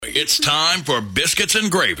It's time for Biscuits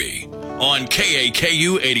and Gravy on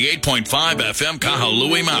KAKU 88.5 FM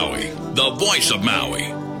Kahului, Maui, the voice of Maui.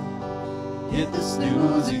 Hit the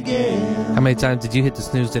snooze again. How many times did you hit the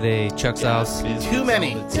snooze today, Chuck's house? Too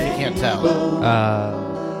many. You can't tell.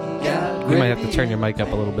 You might have to turn your mic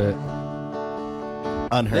up a little bit.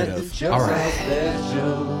 Unheard of. All right.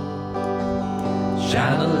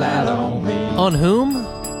 Shine a light on me. On whom?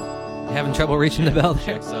 Having trouble reaching the bell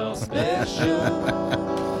there?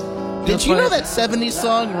 Did you know that 70s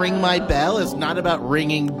song, Ring My Bell, is not about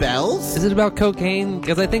ringing bells? Is it about cocaine?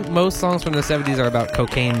 Because I think most songs from the 70s are about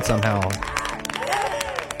cocaine somehow.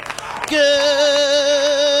 Good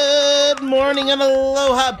morning and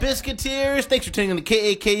aloha, Biscuiteers. Thanks for tuning in to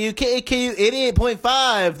KAKU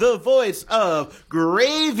 88.5, the voice of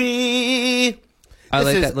Gravy. I This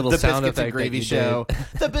like is that little the sound Biscuits and effect Gravy that you show. did.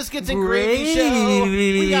 The Biscuits and Gravy show.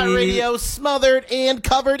 We got radio smothered and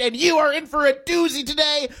covered, and you are in for a doozy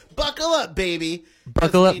today. Buckle up, baby.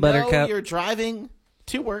 Buckle up, we Buttercup. know you're driving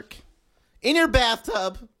to work, in your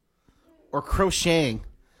bathtub, or crocheting.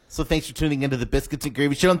 So thanks for tuning into the Biscuits and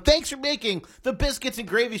Gravy show, and thanks for making the Biscuits and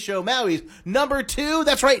Gravy show Maui's number 2.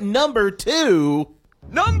 That's right, number 2.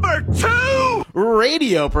 Number 2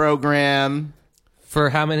 radio program. For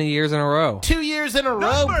how many years in a row? 2 years in a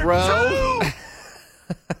row, bro.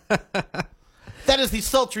 That is the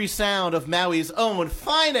sultry sound of Maui's own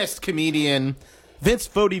finest comedian, Vince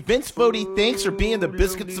Fodi. Vince Fodi, thanks for being the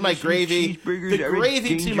biscuits to my gravy, the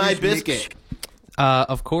gravy to my biscuit.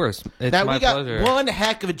 Of course. It's Now, my we got pleasure. one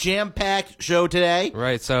heck of a jam-packed show today.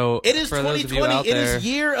 Right, so It is for those of you 2020. out It there, is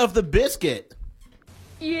year of the biscuit.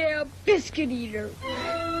 Yeah, biscuit eater.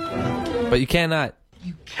 but you cannot.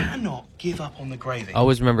 You cannot give up on the gravy.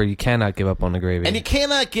 Always remember, you cannot give up on the gravy. And you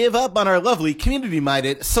cannot give up on our lovely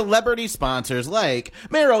community-minded celebrity sponsors like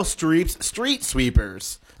Meryl Streep's Street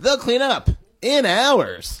Sweepers. They'll clean up in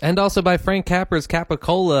hours. And also by Frank Capra's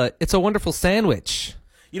Capicola. It's a wonderful sandwich.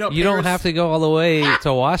 You know, You don't Paris- have to go all the way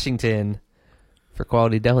to Washington for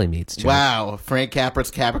quality deli meats, Chuck. Wow, Frank Capra's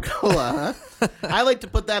Capricola, huh? I like to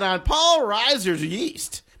put that on Paul Reiser's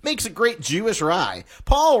yeast. Makes a great Jewish rye.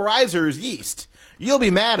 Paul Reiser's yeast. You'll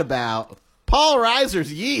be mad about Paul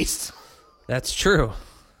Reiser's yeast. That's true.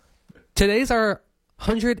 Today's our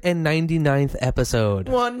 199th episode.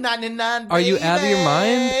 199. Are you out of your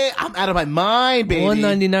mind? I'm out of my mind, baby.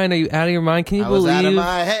 199, are you out of your mind? Can you I was believe? out of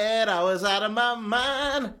my head. I was out of my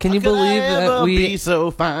mind. Can you How could I believe that ever we- be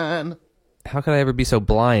so fine? How could I ever be so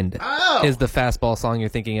blind? Oh. Is the fastball song you're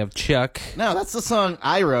thinking of, Chuck? No, that's the song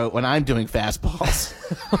I wrote when I'm doing fastballs.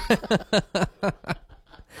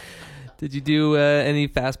 Did you do any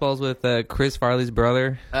fastballs with Chris Farley's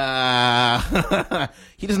brother?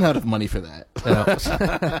 He doesn't have enough money for that.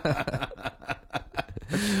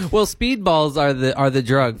 Well, speedballs are the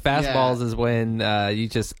drug. Fastballs Yeah. is when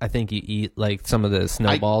I think you eat like some of the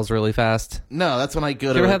snowballs really fast. No, that's when I go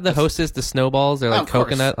Do to. you ever have the Hostess, the snowballs? They're like of course.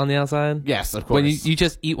 coconut on the outside? Yes, of course. When you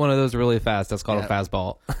just eat one of those really fast, that's called a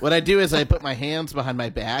fastball. What I do is I put my hands behind my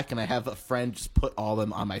back, and I have a friend just put all of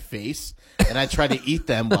them on my face, and I try to eat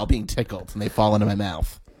them while being tickled, and they fall into my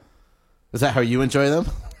mouth. Is that how you enjoy them?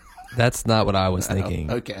 That's not what I was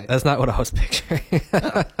thinking. okay. That's not what I was picturing.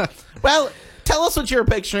 Well, tell us what you're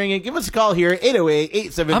picturing, and give us a call here,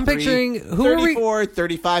 808-873-3435. I'm picturing- who are we-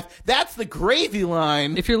 3435. That's the gravy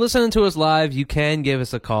line. If you're listening to us live, you can give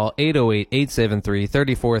us a call,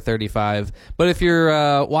 808-873-3435. But if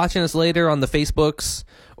you're watching us later on the Facebooks,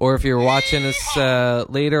 or if you're watching us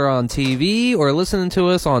later on TV, or listening to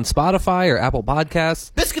us on Spotify or Apple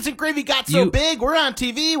Podcasts, Biscuits and Gravy got so big. We're on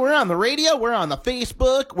TV. We're on the radio. We're on the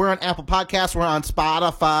Facebook. We're on Apple Podcasts. We're on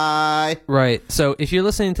Spotify. right. So if you're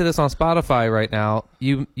listening to this on Spotify right now,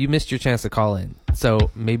 you missed your chance to call in. So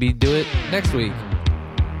maybe do it next week.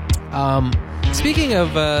 Speaking of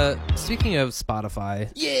Spotify,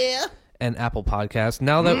 Yeah. and Apple Podcasts.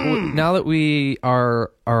 Now that we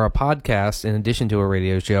are a podcast in addition to a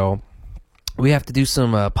radio show, we have to do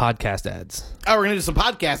some podcast ads. Oh, we're going to do some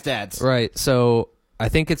podcast ads. Right. So I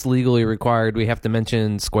think it's legally required. We have to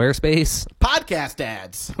mention Squarespace. Podcast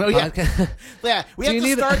ads. Oh, yeah. Yeah, we Do have you to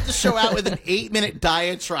need- start the show out with an 8-minute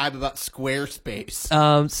diatribe about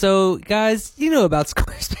Squarespace. So guys, you know about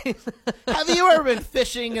Squarespace. Have you ever been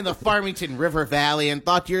fishing in the Farmington River Valley and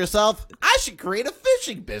thought to yourself, I should create a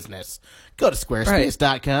fishing business? Go to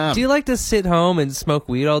squarespace.com. Do you like to sit home and smoke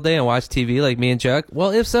weed all day and watch TV like me and Chuck? Well,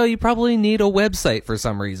 if so, you probably need a website for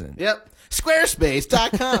some reason. Yep.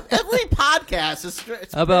 Squarespace.com. Every podcast is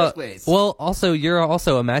Squarespace. Well, also, you're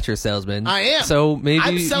also a mattress salesman. I am. So maybe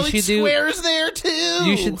I'm you selling should squares there, too.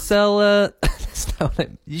 You should sell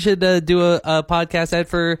you should do a podcast ad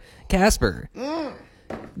for Casper.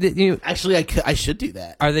 Actually, I should do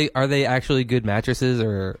that. Are they actually good mattresses,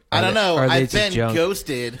 or I don't know. Are they I've just been junk?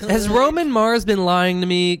 ghosted. Has Roman Mars been lying to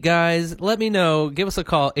me, guys? Let me know. Give us a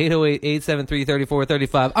call,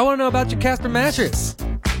 808-873-3435. I want to know about your Casper mattress.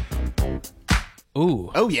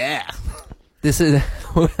 Ooh. Oh, yeah. This is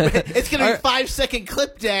It's going to be 5-second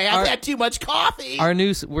clip day. I've had too much coffee.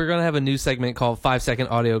 we're going to have a new segment called 5-second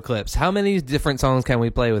audio clips. How many different songs can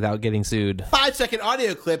we play without getting sued? 5-second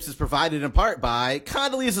audio clips is provided in part by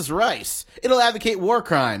Condoleezza Rice. It'll advocate war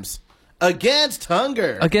crimes against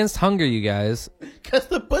hunger. Against hunger, you guys. Because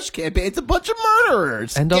the Bush campaign, it's a bunch of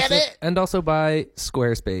murderers. And Get also, it? and also by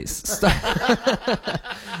Squarespace.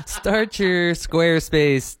 Start your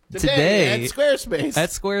Squarespace today at Squarespace.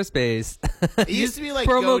 At Squarespace. It used to be like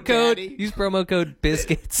promo code. GoDaddy. Use promo code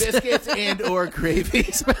biscuits. Biscuits and or gravy.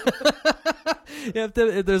 You have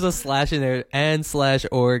to. If there's a slash in there and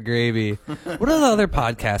 / or gravy. What are the other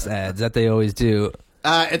podcast ads that they always do?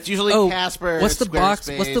 It's usually Casper. What's the box?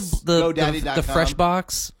 Squarespace, What's the GoDaddy.com. fresh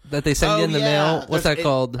box that they send you in the mail? What's that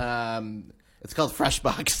called? It's called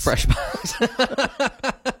Freshbox. Freshbox.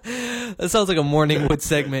 That sounds like a Morningwood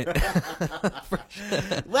segment.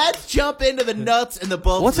 Let's jump into the nuts and the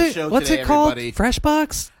bolts of the show What's today, it called? everybody.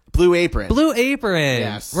 Freshbox? Blue Apron. Blue Apron.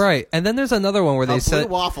 Yes. Right. And then there's another one where they Blue send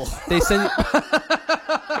Waffle. They send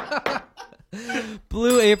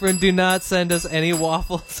Blue Apron, do not send us any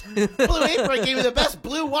waffles. Blue Apron gave me the best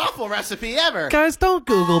blue waffle recipe ever. Guys, don't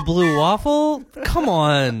Google blue waffle. Come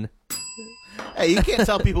on. Hey, you can't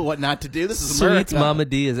tell people what not to do. This is America. Sweet Mama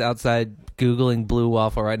D is outside Googling blue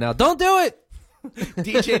waffle right now. Don't do it.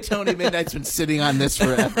 DJ Tony Midnight's been sitting on this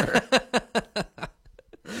forever.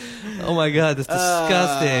 Oh my God, that's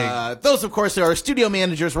disgusting. Those, of course, are our studio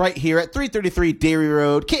managers right here at 333 Dairy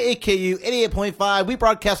Road, KAKU 88.5. We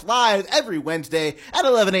broadcast live every Wednesday at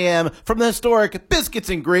 11 a.m. from the historic Biscuits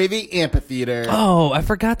and Gravy Amphitheater. Oh, I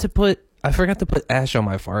forgot to put ash on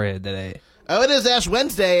my forehead today. Oh, it is Ash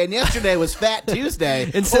Wednesday, and yesterday was Fat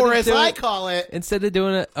Tuesday, or as I call it. Instead of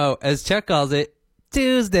doing it, as Chuck calls it,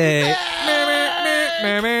 Tuesday.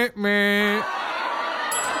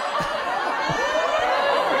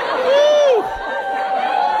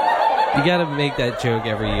 You gotta make that joke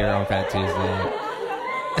every year on Fat Tuesday.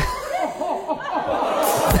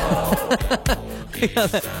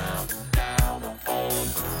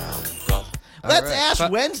 Let's Ash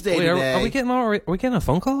Wednesday Wait, today. are we getting a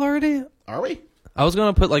phone call already? Are we? I was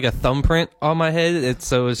gonna put like a thumbprint on my head,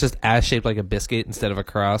 so it's just ash shaped like a biscuit instead of a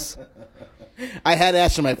cross. I had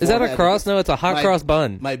ash on my forehead. Is that a cross? No, it's a hot cross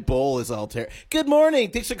bun. My bowl is all terrible. Good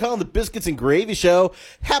morning. Thanks for calling the Biscuits and Gravy Show.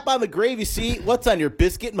 Hop on the gravy seat. What's on your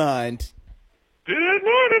biscuit mind? Good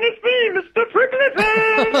morning, it's me, Mr. Prickly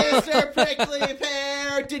Pear. Mr. Prickly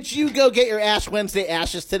Pear, did you go get your Ash Wednesday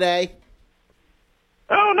ashes today?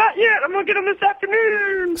 Oh, not yet. I'm going to get them this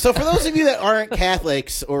afternoon. So for those of you that aren't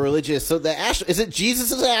Catholics or religious, so the ash, is it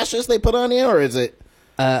Jesus' ashes they put on you, or is it?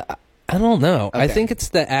 I don't know. Okay. I think it's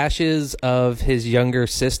the ashes of his younger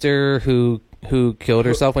sister who killed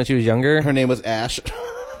herself when she was younger. Her name was Ash.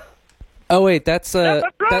 Oh wait, that's That's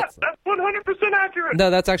right. That's 100% accurate. no,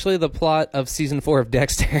 that's actually the plot of season 4 of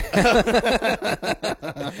Dexter.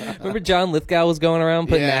 Remember John Lithgow was going around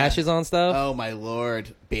putting Yeah. ashes on stuff? Oh my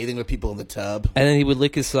lord. Bathing with people in the tub. And then he would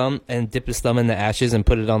lick his thumb and dip his thumb in the ashes and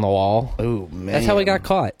put it on the wall. Oh man. That's how he got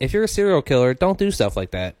caught. If you're a serial killer, don't do stuff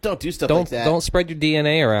like that. Don't do stuff Don't like that. don't spread your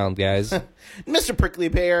DNA around, guys. Mr. Prickly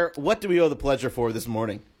Pear, what do we owe the pleasure for this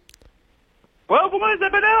morning? Well, boys,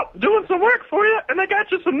 I've been out doing some work for you, and I got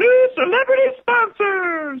you some new celebrity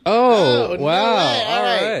sponsors. Oh, no wow. way. All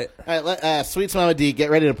right. All right, Sweet Mama D, get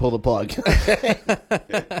ready to pull the plug.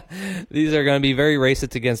 These are going to be very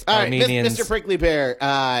racist against All right, Armenians. Mr. Prickly Pear,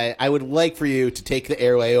 I would like for you to take the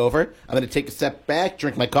airway over. I'm going to take a step back,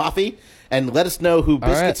 drink my coffee, and let us know who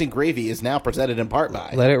Biscuits and Gravy is now presented in part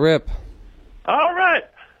by. Let it rip. All right.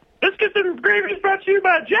 Biscuits and Gravy is brought to you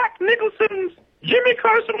by Jack Nicholson's Jimmy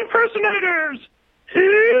Carson impersonators.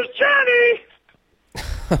 Here's Johnny.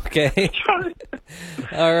 Okay. Johnny.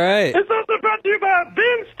 All right. It's also brought to you by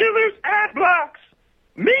Ben Stiller's Ad Blocks.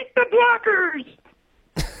 Meet the Blockers.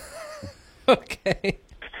 Okay.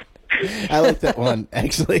 I like that one,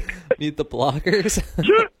 actually. Meet the blockers.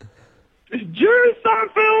 Jerry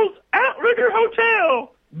Seinfeld's Outrigger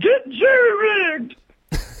Hotel. Get jerry-rigged.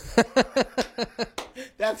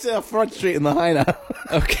 That's Front Street in Lahaina.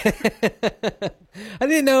 Okay. I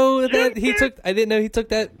didn't know that he took. I didn't know he took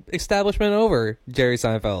that establishment over, Jerry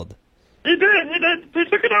Seinfeld. He did. He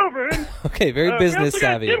took it over. Okay, very We business also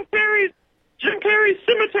got savvy. Jim Carrey's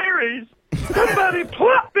Cemeteries. Somebody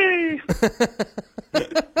plot me.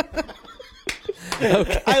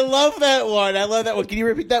 Okay. I love that one. Can you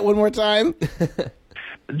repeat that one more time?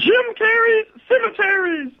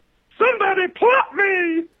 Somebody plot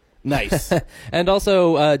me! Nice. And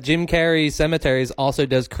also, Jim Carrey Cemeteries also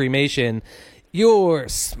does cremation. You're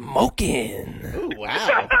smoking. Ooh,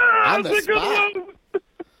 wow. On the That's a good spot.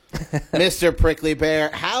 one. Mr. Prickly Bear,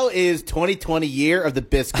 how is 2020 year of the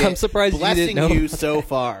biscuit I'm surprised you blessing didn't know. you so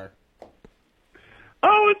far?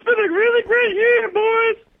 Oh, it's been a really great year,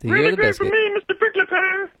 boys. The year Really of the great for biscuit. me, Mr. Prickly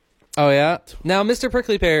Pear. Oh, yeah? Now, Mr.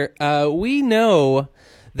 Prickly Pear, we know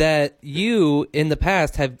that you, in the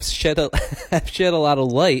past, have shed a, have shed a lot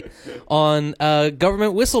of light on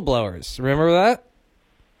government whistleblowers. Remember that?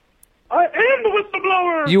 I am the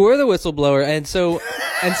whistleblower. You were the whistleblower, and so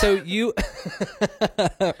you.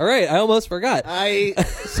 All right, I almost forgot. I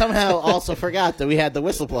somehow also forgot that we had the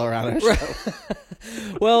whistleblower on our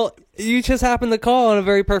show. Well, you just happened to call on a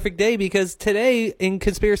very perfect day because today in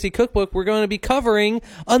Conspiracy Cookbook we're going to be covering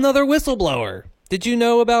another whistleblower. Did you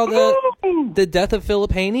know about the death of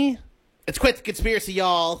Philip Haney? It's quite the conspiracy,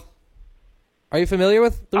 y'all. Are you familiar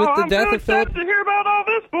with the I'm death so of Philip? excited to hear about all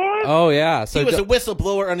this, boys. Oh yeah, so He was a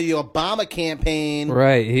whistleblower under the Obama campaign.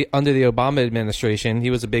 right, under the Obama administration, he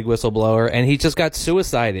was a big whistleblower, and he just got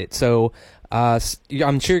suicided. So I'm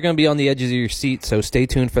sure you're going to be on the edges of your seat. So stay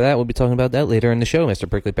tuned for that. We'll be talking about that later in the show, Mr.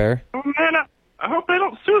 Prickly Pear. Oh, man, I hope they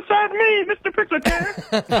don't suicide me, Mr. Prickly Pear.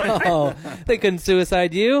 Oh, they couldn't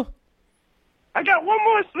suicide you. I got one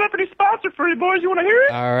more celebrity sponsor for you, boys. You want to hear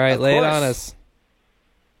it? All right, lay it course. on us.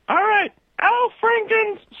 All right. Al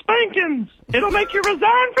Franken's Spankins. It'll make you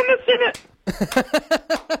resign from the Senate.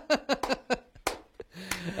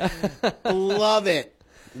 Love it.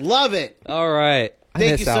 Love it. All right. I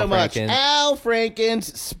Thank miss you so Al much. Franken. Al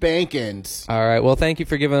Franken's Spankins. All right. Well, thank you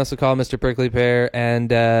for giving us a call, Mr. Prickly Pear, and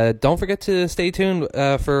don't forget to stay tuned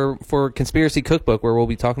for Conspiracy Cookbook, where we'll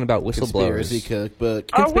be talking about whistleblowers. Conspiracy Cookbook.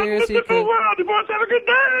 I want Conspiracy this Cook- world. You boys have a good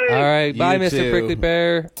day. All right. Bye, You Mr. too. Prickly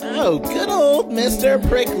Pear. Oh, good old Mr.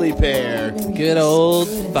 Prickly Pear. Good old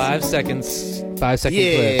 5 seconds. 5-second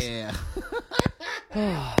clips.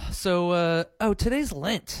 Yeah. So, today's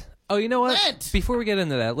Lent. Oh, you know what? Lent. Before we get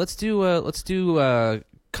into that, let's do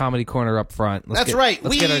Comedy Corner up front. That's right.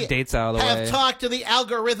 Let's get our dates out of the have way. talked to the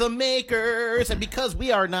algorithm makers, and because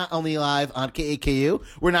we are not only live on KAKU,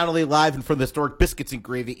 we're not only live in front of the historic Biscuits and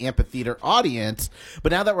Gravy amphitheater audience,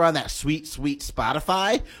 but now that we're on that sweet, sweet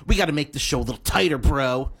Spotify, we got to make the show a little tighter,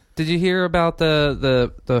 bro. Did you hear about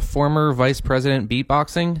the former vice president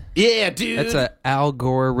beatboxing? Yeah, dude. That's a Al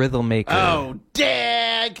Gore rhythm maker. Oh,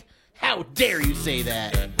 dag! How dare you say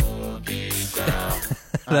that?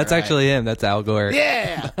 That's actually him. That's Al Gore.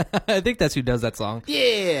 Yeah, I think that's who does that song.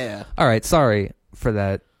 yeah. All right, sorry for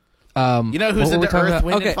that. You know who's what were we into talking Earth, about?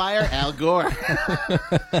 Wind, Okay. and Fire? Al Gore.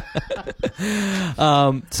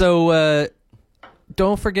 So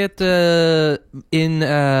don't forget in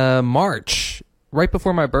March, right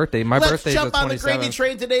before my birthday. My Let's birthday is jump the on the gravy 27th.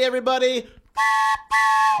 train today, everybody.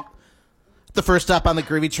 The first stop on the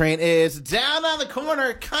gravy train is Down on the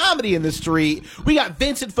Corner Comedy in the Street. We got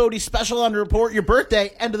Vincent Fode's special on the report. Your birthday,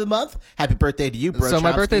 end of the month. Happy birthday to you, bro. So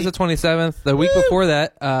my Chomsky. birthday is the 27th. The week before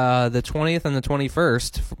that, the 20th and the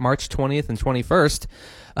 21st, March 20th and 21st,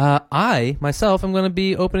 I, myself, am going to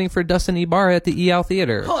be opening for Dustin Ibarra at the EAL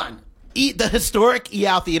Theater. Hold on. The historic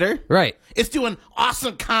EAL Theater. Right. It's doing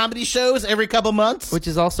awesome comedy shows every couple months. Which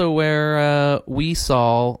is also where we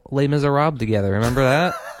saw Les Miserables together. Remember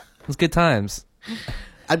that? It was good times.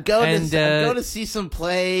 I'm going And, to see some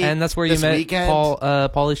play. And that's where you this met weekend.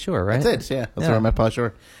 Pauly Shore, right? That's it. Yeah, that's where I met Paul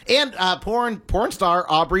Shore. And porn star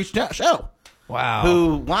Aubrey Show. Wow.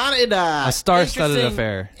 Who wanted A star-studded interesting-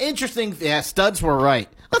 affair. Interesting. Yeah, studs were right.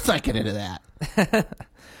 Let's not get into that.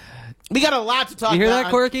 We got a lot to talk You hear about.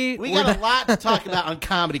 that, Corky? We got a lot to talk about on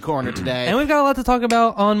Comedy Corner today. And we've got a lot to talk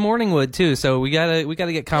about on Morningwood too, so we gotta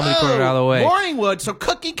get Comedy Corner out of the way. Morningwood. So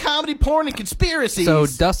cooking, comedy, porn, and conspiracies. So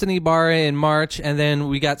Dustin Ibarra in March, and then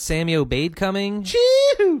we got Sammy Obeid coming.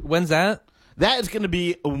 Chee-hoo. When's that? That is going to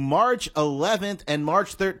be March 11th and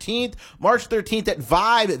March 13th. March 13th at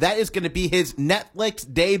Vibe. That is going to be his Netflix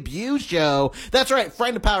debut show. That's right.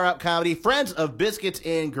 Friend of Power Out Comedy. Friends of Biscuits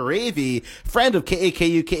and Gravy. Friend of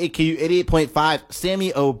KAKU 88.5.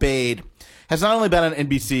 Sammy Obeid has not only been on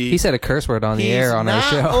NBC. He said a curse word on the He's air on our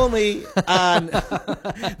show. not only on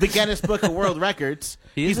the Guinness Book of World Records.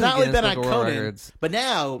 He's in not the only been Guinness on Book of World Conan, Records. but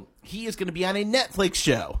now he is going to be on a Netflix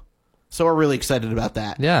show. So we're really excited about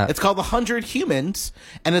that. Yeah. It's called 100 Humans,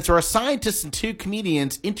 and it's where scientists and two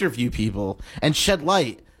comedians interview people and shed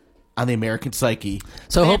light on the American psyche.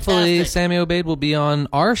 So hopefully Fantastic. Sammy Obeid will be on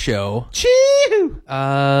our show. Chee-hoo!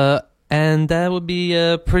 and that would be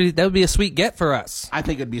a sweet get for us. I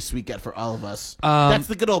think it'd be a sweet get for all of us. That's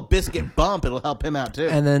the good old biscuit bump. It'll help him out too.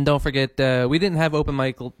 And then don't forget, we didn't have open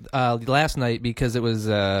mic last night because it was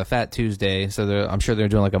Fat Tuesday, so I'm sure they're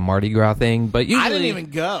doing like a Mardi Gras thing. But usually, I didn't even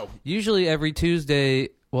go. Usually every Tuesday.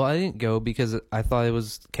 Well, I didn't go because I thought it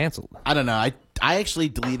was canceled. I don't know. I actually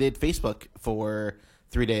deleted Facebook for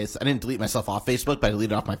 3 days. I didn't delete myself off Facebook, but I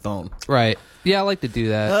deleted it off my phone. Right. Yeah, I like to do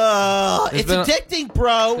that. It's addicting,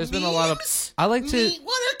 bro. There's been a lot of. I like to.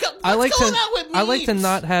 What's going on with memes? I like to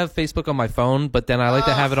not have Facebook on my phone, but then I like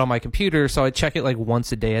to have it on my computer, so I check it like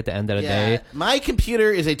once a day at the end of the day. My computer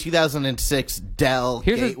is a 2006 Dell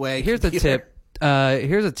Gateway. Here's a tip.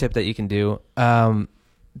 Here's a tip that you can do.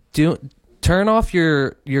 Turn off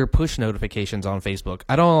your push notifications on Facebook.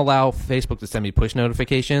 I don't allow Facebook to send me push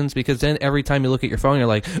notifications because then every time you look at your phone, you're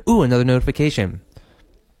like, ooh, another notification.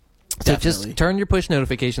 So just turn your push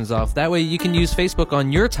notifications off. That way you can use Facebook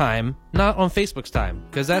on your time, not on Facebook's time,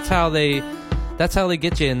 because that's how they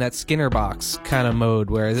get you in that Skinner box kind of mode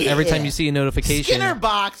where every time you see a notification. Skinner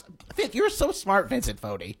box. You're so smart, Vincent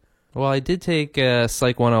Fodi. Well, I did take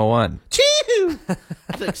Psych 101. Choo!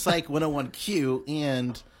 I took Psych 101Q,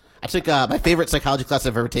 and I took my favorite psychology class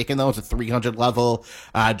I've ever taken, though. It's a 300 level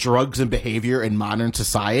drugs and behavior in modern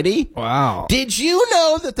society. Wow. Did you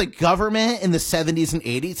know that the government in the 70s and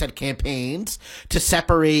 80s had campaigns to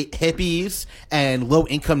separate hippies and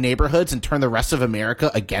low-income neighborhoods and turn the rest of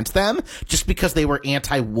America against them just because they were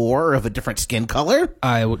anti-war or of a different skin color?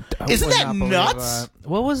 Isn't that nuts?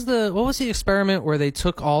 What was the experiment where they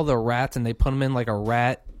took all the rats and they put them in like a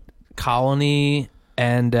rat colony?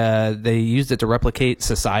 And they used it to replicate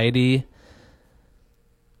society.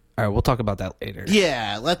 All right, we'll talk about that later.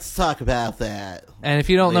 Yeah, let's talk about that. And if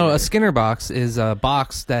you don't know, a Skinner box is a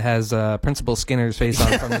box that has Principal Skinner's face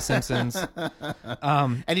on it from The Simpsons.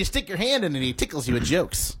 And you stick your hand in it and he tickles you with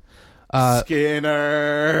jokes.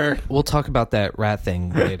 Skinner. We'll talk about that rat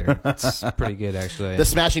thing later. It's pretty good, actually. The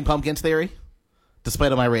Smashing Pumpkins theory?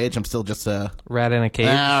 Despite all my rage, I'm still just a rat in a cage.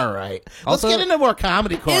 All right. Also, let's get into more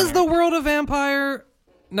comedy corner. Is the world a vampire?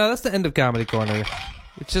 No, that's the end of comedy corner.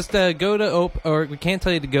 It's just go to or we can't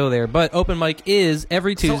tell you to go there, but open mic is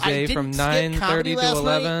every Tuesday from 9:30 to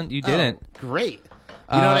 11. Night? You didn't. Oh, great.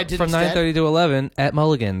 You know what I did from instead? 9:30 to 11 at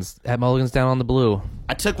Mulligan's down on the Blue.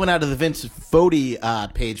 I took one out of the Vince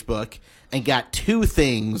Fodi page book and got 2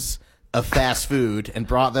 things of fast food and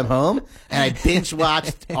brought them home, and I binge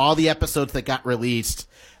watched all the episodes that got released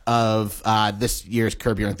of this year's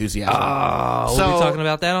Curb Your Enthusiasm. Oh, we'll be talking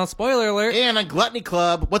about that on Spoiler Alert. And on Gluttony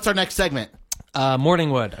Club, what's our next segment?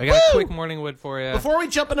 Morningwood. I got a quick Morningwood for you. Before we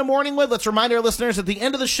jump into Morningwood, let's remind our listeners at the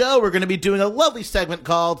end of the show, we're going to be doing a lovely segment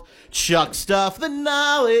called Chuck Stuff the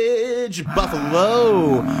Knowledge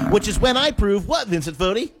Buffalo, which is when I prove what, Vincent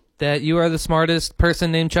Fodi? That you are the smartest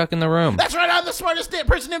person named Chuck in the room. That's right, I'm the smartest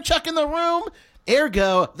person named Chuck in the room.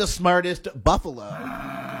 Ergo, the smartest buffalo.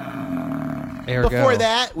 Ergo. Before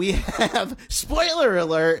that, we have Spoiler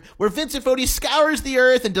Alert, where Vincent Fodi scours the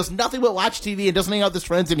earth and does nothing but watch TV and doesn't hang out with his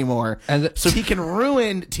friends anymore. So he can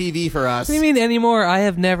ruin TV for us. What do you mean anymore? I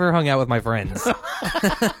have never hung out with my friends.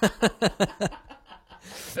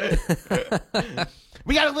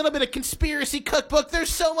 We got a little bit of conspiracy cookbook. There's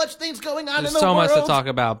so much things going on in the world. There's so much to talk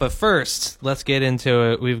about. But first, let's get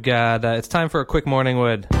into it. We've got, it's time for a quick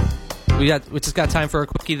Morningwood. We just got time for a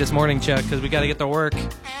quickie this morning, Chuck, because we got to get to work.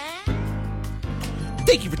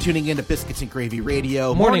 Thank you for tuning in to Biscuits and Gravy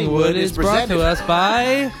Radio. Morningwood is brought to us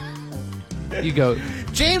by... You go.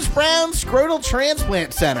 James Brown Scrotal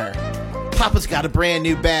Transplant Center. Papa's got a brand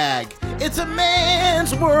new bag. It's a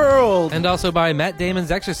man's world. And also by Matt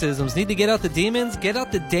Damon's Exorcisms. Need to get out the demons? Get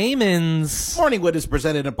out the Damons. Morningwood is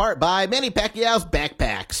presented in part by Manny Pacquiao's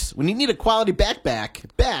Backpacks. When you need a quality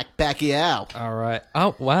backpack, back Pacquiao. All right.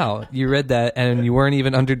 Oh, wow. You read that and you weren't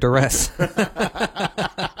even under duress.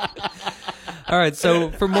 All right.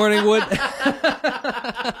 So for Morningwood...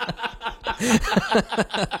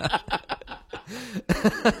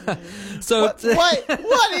 So what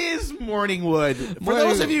is Morningwood? For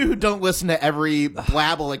those of you who don't listen to every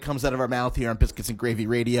blabble that comes out of our mouth here on Biscuits and Gravy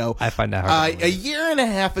Radio, I find that hard. A year and a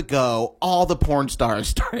half ago, all the porn stars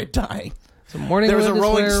started dying. So Morningwood there was a is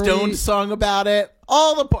Rolling where Stones song about it.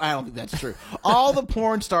 I don't think that's true. All the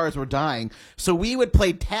porn stars were dying. So we would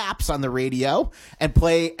play taps on the radio and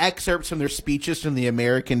play excerpts from their speeches from the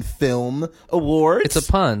American Film Awards. It's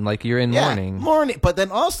a pun, like you're in mourning. Morning. But then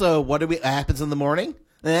also, what happens in the morning?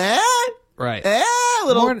 Right.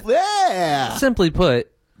 Simply put,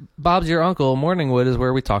 Bob's Your Uncle, Morningwood is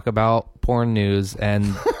where we talk about porn news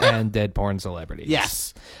and dead porn celebrities.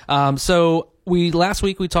 Yes. So last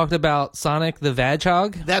week we talked about Sonic the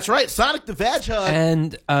Hedgehog, That's right, Sonic the Hedgehog.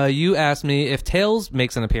 and you asked me if Tails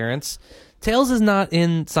makes an appearance. Tails is not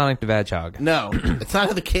in Sonic the Hedgehog. No, it's not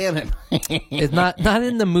in the canon. It's not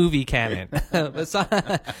in the movie canon. But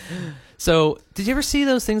so, did you ever see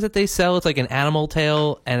those things that they sell? It's like an animal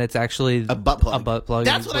tail, and it's actually A butt plug. A butt plug.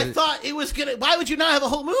 That's what I thought it was gonna. Why would you not have a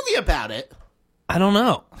whole movie about it? I don't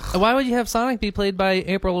know. Why would you have Sonic be played by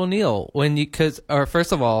April O'Neil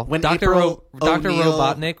first of all, When Dr. April Dr. O'Neil-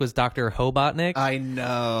 Robotnik was Dr. Hobotnik. I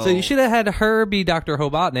know. So you should have had her be Dr.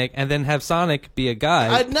 Hobotnik and then have Sonic be a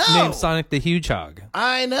guy I know. named Sonic the Hedgehog.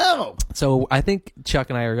 I know. So I think Chuck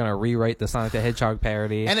and I are going to rewrite the Sonic the Hedgehog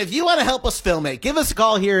parody. And if you want to help us film it, give us a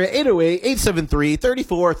call here at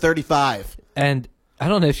 808-873-3435. And I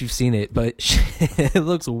don't know if you've seen it, but it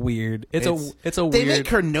looks weird. It's a They weird. make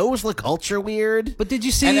her nose look ultra weird. But did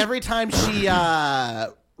you see? And every time she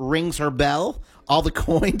rings her bell, all the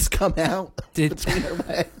coins come out between her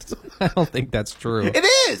legs. I don't think that's true. It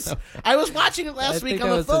is. I was watching it last week on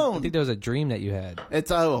the I phone. think that was a dream that you had.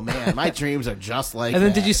 Oh man, my dreams are just like And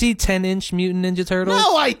then that. did you see 10-inch Mutant Ninja Turtles?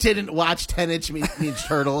 No, I didn't watch 10-inch Ninja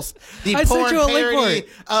Turtles. The I sent porn you a link for parody it.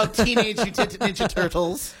 of Teenage Mutant Ninja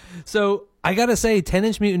Turtles. So I gotta say,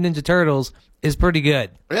 10-inch Mutant Ninja Turtles is pretty good.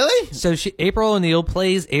 Really? So April O'Neil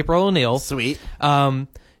plays April O'Neil. Sweet.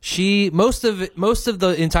 Most of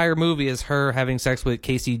the entire movie is her having sex with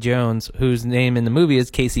Casey Jones, whose name in the movie is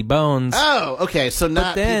Casey Bones. Oh, okay. So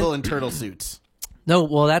not then- people in turtle suits. No,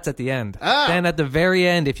 well, that's at the end. Oh. Then at the very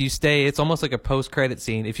end, if you stay, it's almost like a post-credit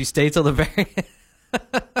scene. If you stay till the very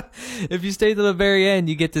if you stay till the very end,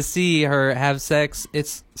 you get to see her have sex.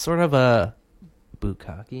 It's sort of a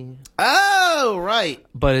bukkake, Oh, right.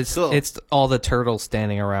 but it's Cool. it's all the turtles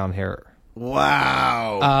standing around here.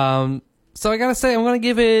 Wow. So I gotta say, I'm gonna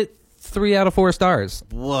give it 3 out of 4 stars.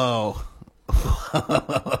 Whoa.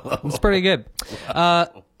 It's pretty good.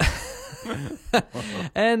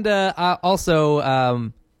 And I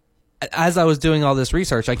also, as I was doing all this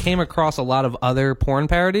research, I came across a lot of other porn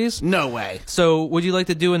parodies. No way. So would you like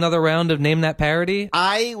to do another round of Name That Parody?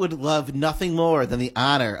 I would love nothing more than the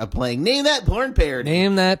honor of playing Name That Porn Parody.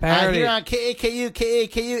 Name That Parody. Here on KAKU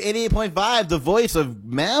 88.5, the voice of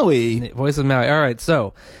Maui. Voice of Maui. All right,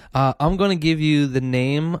 so I'm going to give you the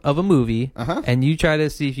name of a movie, and you try to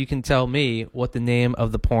see if you can tell me what the name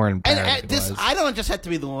of the porn parody And this, was. I don't just have to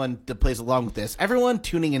be the one that plays along with this. Everyone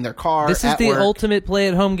tuning in their car, This is at the work, ultimate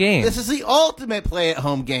play-at-home game. This is the ultimate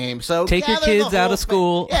play-at-home game. So Take your gather the kids out whole of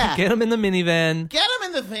school, thing. Yeah. get them in the minivan, Get them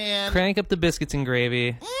in the van. crank up the biscuits and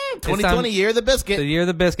gravy. 2020 year of the biscuit. The year of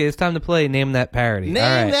the biscuit. It's time to play Name That Parody. Name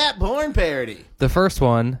All right. That Porn Parody. The first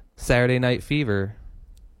one, Saturday Night Fever.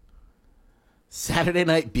 Saturday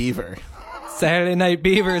Night Beaver. Saturday Night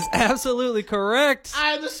Beaver is absolutely correct.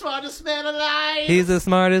 I'm the smartest man alive. He's the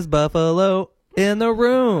smartest buffalo in the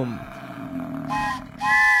room.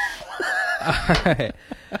 All right.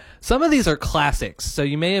 Some of these are classics, so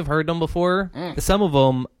you may have heard them before. Some of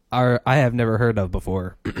them I have never heard of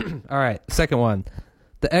before. All right, second one,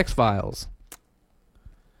 The X-Files.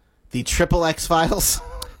 The Triple X Files.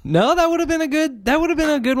 No, that would have been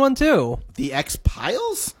a good one too. The X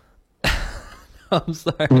Piles. I'm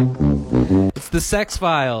sorry. It's The Sex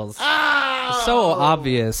Files. Oh! So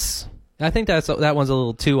obvious. I think that one's a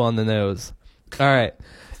little too on the nose. All right.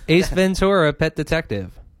 Ace Ventura, Pet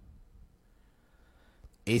Detective.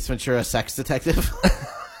 Ace Ventura, Sex Detective.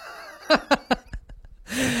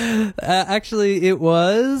 Actually, it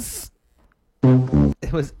was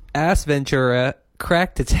Ass Ventura,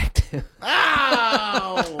 Crack Detective.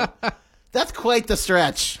 Ow! That's quite the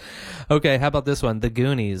stretch. Okay, how about this one? The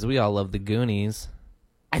Goonies. We all love The Goonies.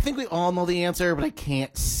 I think we all know the answer, but I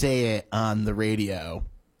can't say it on the radio.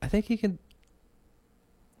 I think you can.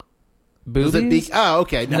 Does it Boobies? oh,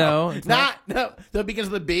 okay. No, No, it's not. No. Does it begin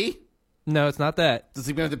with a B? No, it's not that. Does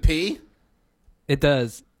it begin with a P? It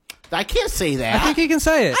does. I can't say that. I think you can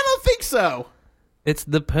say it. I don't think so. It's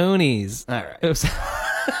the Ponies. All right. It was-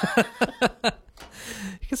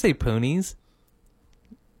 you can say ponies.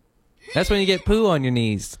 That's when you get poo on your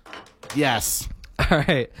knees. Yes. All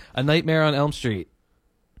right. A Nightmare on Elm Street.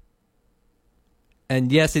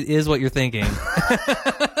 And yes, it is what you're thinking.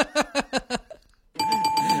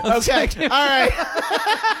 Okay. All right.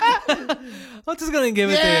 I'm just gonna give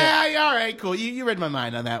it to you. Yeah. All right. Cool. You read my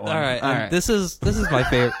mind on that one. All right. All right. This is my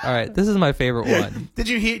favorite. All right. This is my favorite one. Did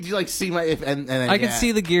you like see my and then, I can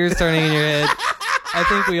see the gears turning in your head. I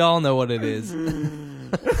think we all know what it is.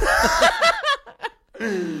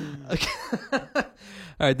 Okay.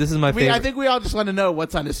 All right. This is my favorite. I think we all just want to know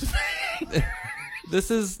what's on his face.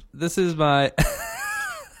 This is my.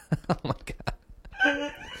 Oh my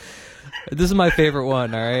god. This is my favorite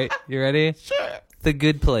one, all right? You ready? Sure. The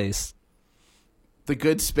Good Place. The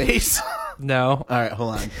Good Space. No. All right,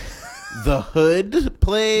 hold on. The Hood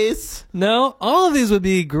Place. No, all of these would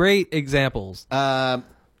be great examples. All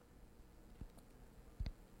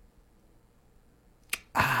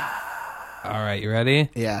right, you ready?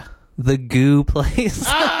 Yeah. The Goo Place.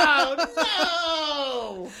 Oh,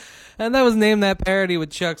 no! And that was Name That Parody with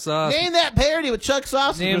Chuck Sauce. Name That Parody with Chuck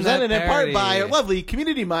Sauce, Name presented That in part Parody. by our lovely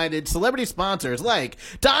community-minded celebrity sponsors like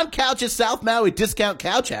Don Couch's South Maui Discount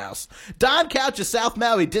Couch House. Don Couch's South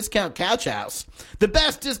Maui Discount Couch House. The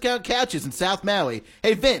best discount couches in South Maui.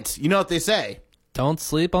 Hey, Vince, you know what they say. Don't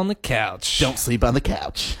sleep on the couch. Don't sleep on the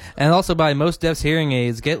couch. And also by Most Deaf's Hearing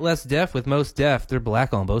Aids. Get less deaf with Most Deaf. They're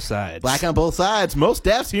black on both sides. Black on both sides. Most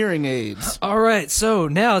Deaf's hearing aids. All right, so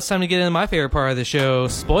now it's time to get into my favorite part of the show.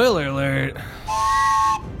 Spoiler alert.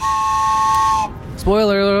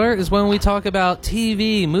 Spoiler alert is when we talk about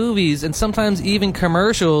TV, movies, and sometimes even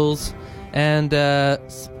commercials. And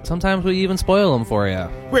sometimes we even spoil them for you.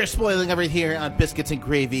 We're spoiling everything here on Biscuits and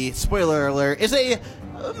Gravy. Spoiler alert is a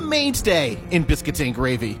mainstay in Biscuits and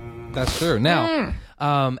Gravy. That's true. Now,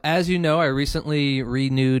 as you know, I recently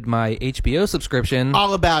renewed my HBO subscription.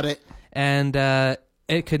 All about it. And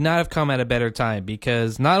it could not have come at a better time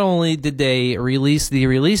because not only did they release the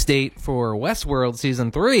release date for Westworld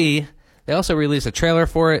Season 3, they also released a trailer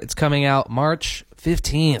for it. It's coming out March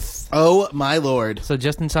 15th. Oh, my Lord. So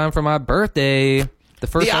just in time for my birthday. The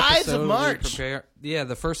first The Ides episode of March. Yeah,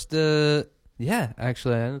 the first... yeah,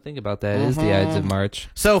 actually, I didn't think about that. It is the Ides of March.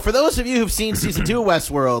 So for those of you who've seen Season 2 of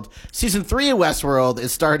Westworld, Season 3 of Westworld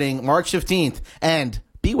is starting March 15th. And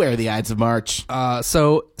beware the Ides of March.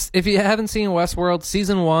 So if you haven't seen Westworld,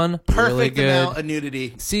 Season 1, Perfect really good. amount of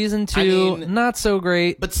nudity. Season 2, not so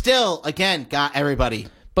great. But still, again, got everybody.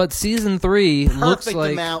 But Season 3 looks Perfect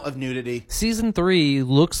like... amount of nudity. Season 3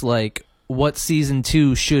 looks like what Season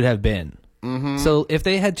 2 should have been. Mm-hmm. So if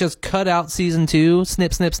they had just cut out Season 2,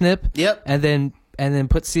 snip, snip, snip, Yep. and then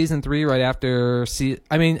put Season 3 right after...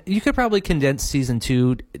 I mean, you could probably condense Season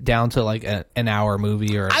 2 down to like an hour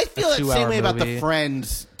movie or I feel a the 2-hour same way about movie. the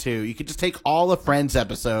Friends, too. You could just take all the Friends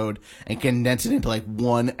episode and condense it into like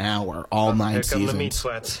 1 hour, all 9 Here come seasons. the meat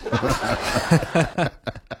sweats.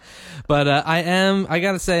 But I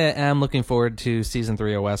gotta say, I am looking forward to Season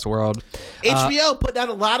 3 of Westworld. HBO put out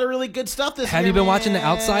a lot of really good stuff this year. Have you been watching The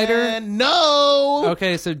Outsider? man. No.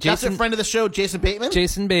 Okay, so That's a Jason... friend of the show, Jason Bateman.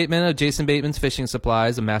 Jason Bateman of Jason Bateman's Fishing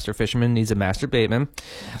Supplies, a master fisherman needs a master Bateman.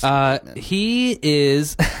 He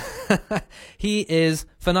is he is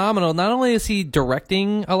phenomenal. Not only is he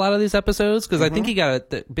directing a lot of these episodes, because I think he got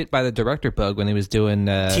bit by the director bug when he was doing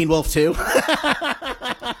Teen Wolf 2.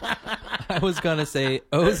 I was gonna say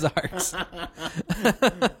Ozarks.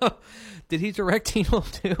 Did he direct Teen Wolf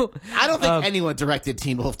 2? I don't think anyone directed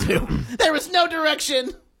Teen Wolf 2. There was no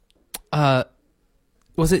direction.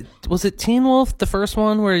 Was it Teen Wolf, the first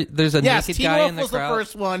one where there's a Yes, naked Teen guy Wolf in the was crowd? the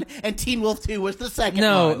first one, and Teen Wolf 2 was the second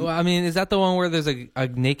No, one. I mean, is that the one where there's a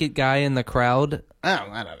naked guy in the crowd? Oh,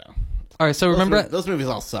 I don't know. All right, so remember... Those movies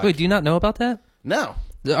all suck. Wait, do you not know about that? No.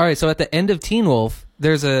 All right, so at the end of Teen Wolf,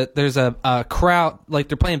 there's a crowd, like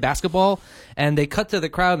they're playing basketball, and they cut to the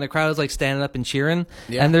crowd, and the crowd is like standing up and cheering.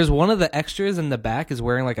 Yeah. And there's one of the extras in the back is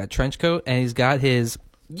wearing like a trench coat, and he's got his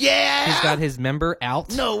member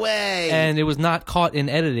out. No way. And it was not caught in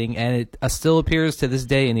editing, and it still appears to this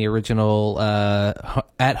day in the original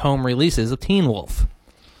at-home releases of Teen Wolf.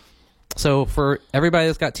 So for everybody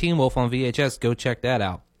that's got Teen Wolf on VHS, go check that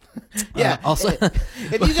out. Yeah. Also,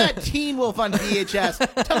 if you got Teen Wolf on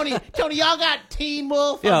VHS, Tony, y'all got Teen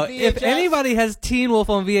Wolf yo, on VHS? if anybody has Teen Wolf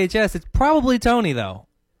on VHS, it's probably Tony, though.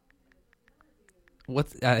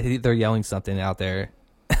 What's they're yelling something out there.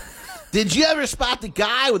 Did you ever spot the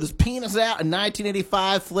guy with his penis out in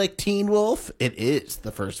 1985 flick Teen Wolf? It is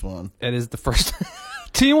the first one. It is the first.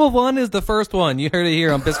 Teen Wolf 1 is the first one. You heard it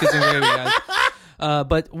here on Biscuits and Gravy, guys.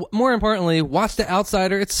 But more importantly, watch The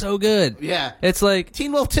Outsider. It's so good. Yeah. It's like...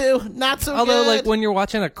 Teen Wolf 2, not so Although, good. like, when you're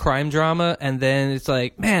watching a crime drama and then it's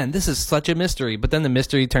like, man, this is such a mystery. But then the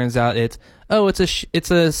mystery turns out it's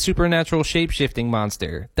a supernatural shape-shifting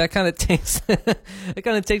monster. That kind of takes... it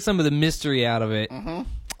kind of takes some of the mystery out of it. Mm-hmm.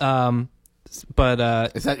 But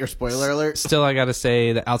is that your spoiler alert? Still, I gotta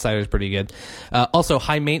say The Outsider is pretty good. Also,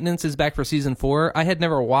 High Maintenance is back for season 4. I had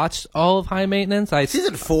never watched all of High Maintenance.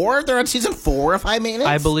 Season 4? They're on season 4 of High Maintenance?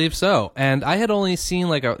 I believe so. And I had only seen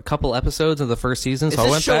like a couple episodes of the first season, Is so I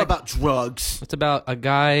this went show back. about drugs? It's about a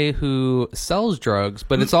guy who sells drugs,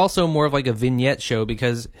 but it's also more of like a vignette show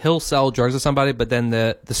because he'll sell drugs to somebody, but then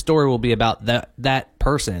the story will be about that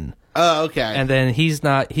person Oh, okay. And then he's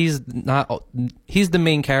the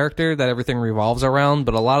main character that everything revolves around,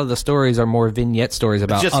 but a lot of the stories are more vignette stories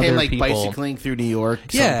about just other him, like, people. bicycling through New York,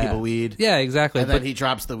 selling people weed. Yeah, exactly. And then he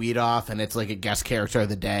drops the weed off, and it's like a guest character of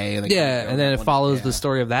the day. And and then it follows the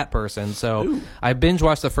story of that person. So I binge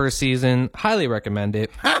watched the first season. Highly recommend it.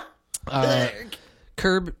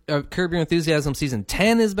 Curb Your Enthusiasm season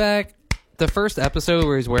 10 is back. The first episode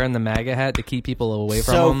where he's wearing the MAGA hat to keep people away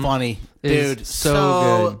from him. So funny, is dude.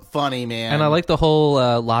 So good. Funny, man. And I like the whole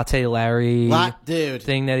Latte Larry dude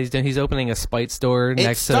thing that he's doing. He's opening a Spite store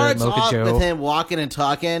next to starts Mocha off Joe. with him walking and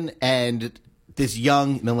talking, and these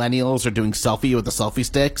young millennials are doing selfie with the selfie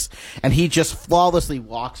sticks, and he just flawlessly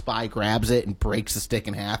walks by, grabs it, and breaks the stick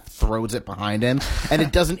in half, throws it behind him, and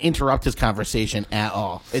it doesn't interrupt his conversation at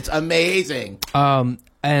all. It's amazing.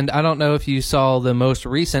 And I don't know if you saw the most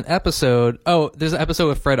recent episode. Oh, there's an episode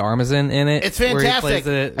with Fred Armisen in it. It's fantastic.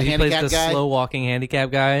 Where he plays the slow-walking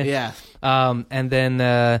handicap guy. Yeah. And then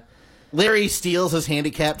Larry steals his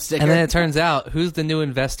handicap sticker. And then it turns out, who's the new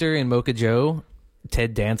investor in Mocha Joe?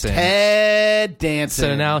 Ted Danson. Ted Danson.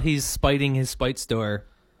 So now he's spiting his Spite store.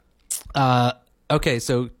 Okay,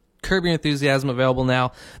 so Curb Your Enthusiasm available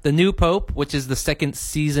now. The New Pope, which is the second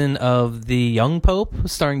season of The Young Pope,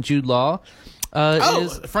 starring Jude Law.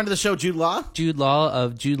 Is a friend of the show, Jude Law? Jude Law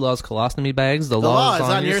of Jude Law's Colostomy Bags. The law is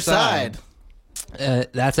on your side.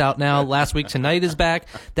 That's out now. Last Week Tonight is back.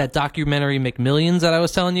 That documentary McMillions that I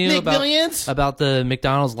was telling you about the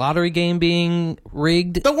McDonald's lottery game being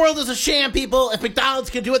rigged. The world is a sham, people. If McDonald's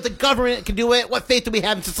can do it, the government can do it. What faith do we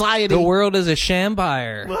have in society? The world is a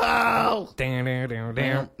shambire. Wow.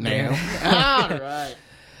 All right.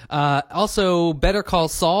 Also, Better Call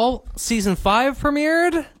Saul season 5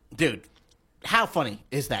 premiered. Dude, how funny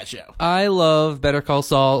is that show? I love Better Call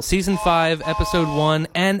Saul. Season 5, episode 1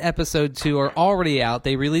 and episode 2 are already out.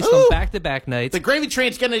 They released them back-to-back nights. The Gravy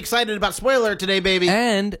Train's getting excited about spoiler today, baby.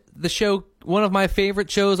 And the show, one of my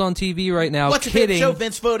favorite shows on TV right now. What's your favorite show,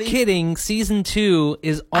 Vince Fodi? Kidding. Season 2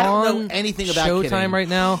 is on I don't know anything about Showtime Kidding. right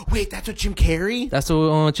now. Wait, that's what Jim Carrey? That's the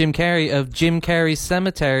one with Jim Carrey of Jim Carrey's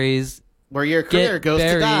Cemeteries. Where your career goes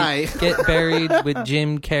to die. Get buried with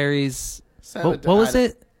Jim Carrey's... What was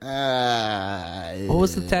it? What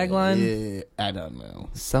was the tagline? I don't know.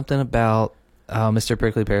 Something about Mr.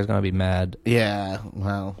 Prickly Pear is going to be mad. Yeah,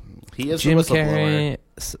 well, he is Jim the whistleblower.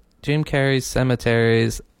 Jim Carrey's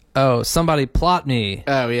Cemeteries. Oh, Somebody Plot Me.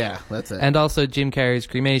 Oh, yeah, that's it. And also Jim Carrey's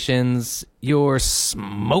Cremations. You're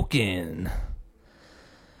Smoking.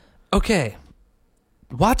 Okay.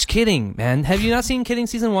 Watch Kidding, man. Have you not seen Kidding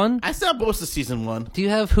season 1? I saw most of season 1. Do you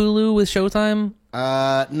have Hulu with Showtime?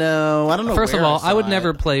 No, I don't know. First of all, I would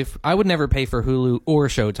never play. I would never pay for Hulu or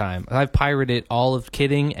Showtime. I've pirated all of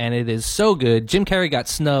Kidding, and it is so good. Jim Carrey got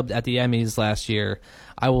snubbed at the Emmys last year.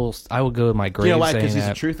 I will go to my grave. You know why? Because he's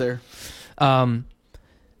a truther. I'm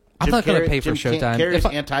not going to pay for Showtime. Carrey's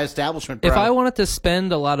anti-establishment. Bro. If I wanted to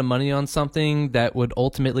spend a lot of money on something that would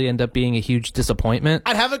ultimately end up being a huge disappointment,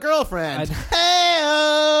 I'd have a girlfriend. Hey,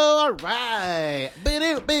 all right.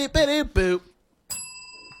 Boop, boop, boop, boop.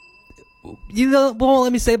 You won't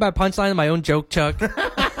let me say my punchline in my own joke, Chuck.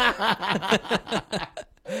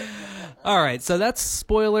 All right, so that's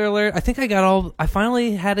spoiler alert. I think I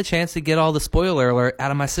finally had a chance to get all the spoiler alert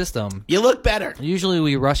out of my system. You look better. Usually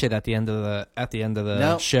we rush it at the end of the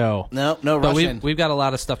show. No but rushing. We've got a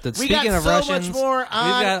lot of stuff to. Speaking got of so Russians, much more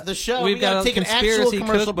on the show. We've got to take an actual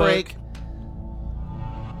commercial cookbook. break.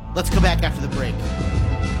 Let's go back after the break. You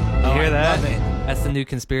hear I that? love it. That's the new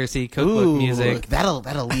conspiracy cookbook music. That'll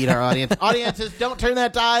lead our audience. Audiences, don't turn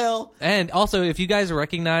that dial. And also, if you guys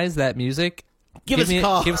recognize that music, give us a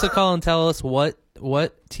call. Give us a call and tell us what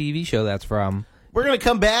TV show that's from. We're going to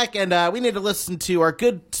come back, and we need to listen to our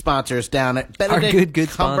good sponsors down at Benedict good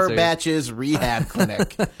Cumberbatch's Rehab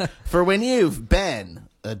Clinic for when you've been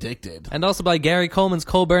addicted. And also by Gary Coleman's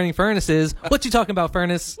Coal Burning Furnaces. What you talking about,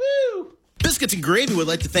 Furnace? Woo! Biscuits and Gravy would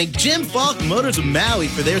like to thank Jim Falk Motors of Maui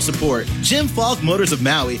for their support. Jim Falk Motors of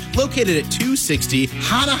Maui, located at 260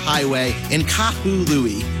 Hana Highway in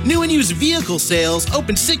Kahului. New and used vehicle sales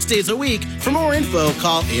open 6 days a week. For more info,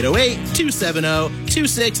 call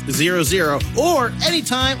 808-270-2600 or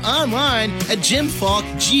anytime online at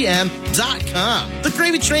jimfalkgm.com. The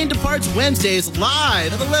Gravy Train departs Wednesdays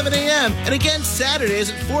live at 11 a.m. and again Saturdays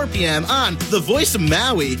at 4 p.m. on The Voice of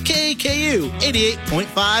Maui, KAKU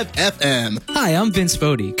 88.5 FM. Hi, I'm Vince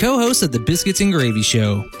Fodi, co-host of the Biscuits and Gravy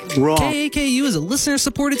Show. Wrong. KAKU is a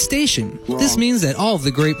listener-supported station. This means that all of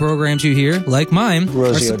the great programs you hear, like mine,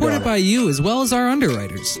 are supported by you as well as our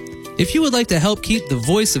underwriters. If you would like to help keep the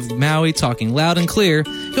voice of Maui talking loud and clear,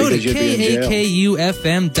 go to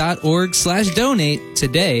kakufm.org/donate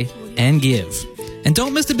today and give. And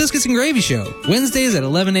don't miss the Biscuits and Gravy Show, Wednesdays at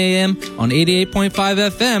 11 a.m. on 88.5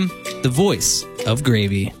 FM, the voice of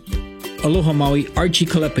gravy. Aloha Maui, Archie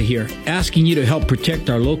Kalepa here, asking you to help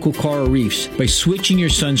protect our local coral reefs by switching your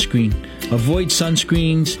sunscreen. Avoid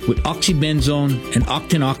sunscreens with oxybenzone and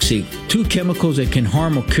octinoxate, 2 chemicals that can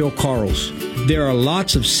harm or kill corals. There are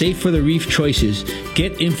lots of safe for the reef choices.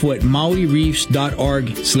 Get info at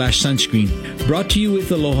mauireefs.org/sunscreen. Brought to you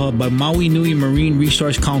with aloha by Maui Nui Marine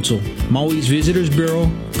Resource Council, Maui's Visitors Bureau,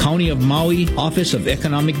 County of Maui, Office of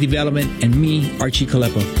Economic Development, and me, Archie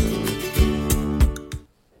Kalepa.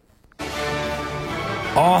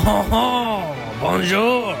 Oh,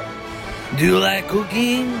 bonjour. Do you like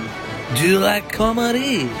cooking? Do you like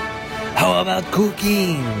comedy? How about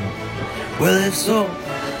cooking? Well, if so,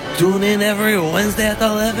 tune in every Wednesday at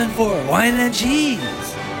 11 for Wine and Cheese.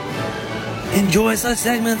 Enjoy such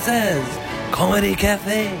segments as Comedy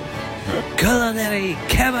Cafe, Culinary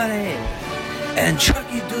Cabaret, and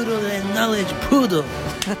Chucky Doodle and Knowledge Poodle.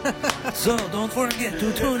 So don't forget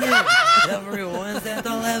to tune in every Wednesday at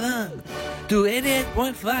 11 to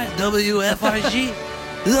 88.5 WFRG,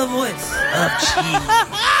 the voice of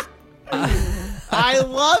cheese. I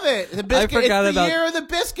love it. The biscuit. It's the year of the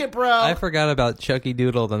biscuit, bro. I forgot about Chucky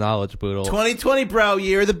Doodle, the Knowledge Poodle. 2020, bro.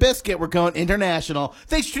 Year of the biscuit. We're going international.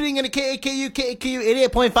 Thanks for tuning in to KAKU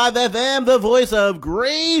 88.5 FM, the voice of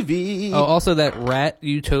gravy. Oh, also that Rat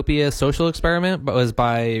Utopia social experiment was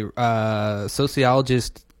by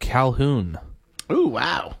sociologist Calhoun. Ooh,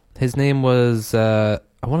 wow. His name was I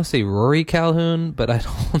want to say Rory Calhoun, but I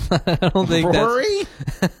don't think Rory?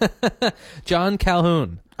 that's John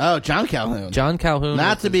Calhoun. Oh, John Calhoun. John Calhoun.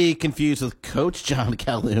 Not to be confused with Coach John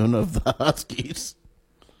Calhoun of the Huskies.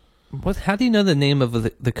 What? How do you know the name of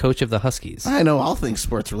the coach of the Huskies? I know all things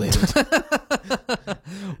sports related. Just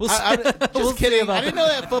kidding. I didn't know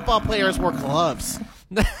that football players wore gloves.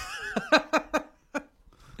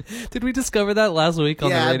 Did we discover that last week on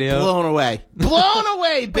the radio? Blown away. Blown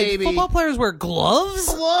away, baby. Wait, football players wear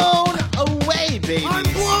gloves? Blown away, baby. I'm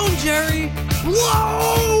blown, Jerry.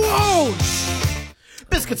 Blown!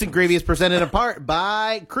 Biscuits and Gravy is presented in part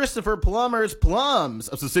by Christopher Plummer's Plums,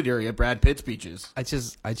 a subsidiary of Brad Pitt's Peaches. I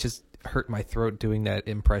just hurt my throat doing that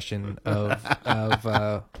impression of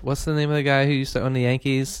what's the name of the guy who used to own the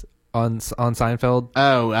Yankees on Seinfeld?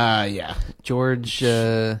 Oh, yeah. George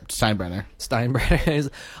Steinbrenner.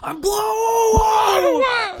 I'm blown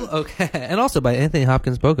away. Okay, and also by Anthony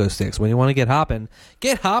Hopkins Pogo Sticks. When you want to get hoppin',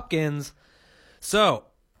 get Hopkins. So,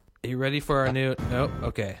 are you ready for our new? Nope.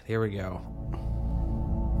 Okay, here we go.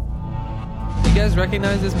 You guys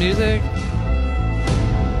recognize this music?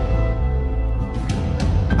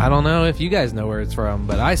 I don't know if you guys know where it's from,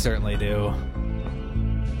 but I certainly do.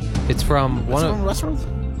 It's from from Westworld?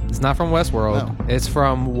 It's not from Westworld. No. It's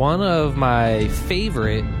from one of my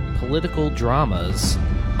favorite political dramas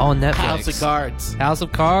on Netflix. House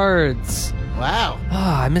of Cards. Wow.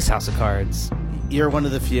 I miss House of Cards. You're one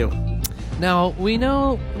of the few. Now, we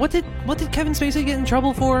know... What did Kevin Spacey get in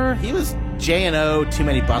trouble for? He was J&O, too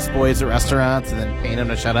many busboys at restaurants, and then paying him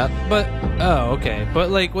to shut up. But, okay. But,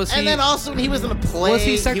 like, was he... And then also when he was in a play... Was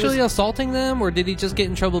he sexually assaulting them, or did he just get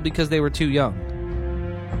in trouble because they were too young?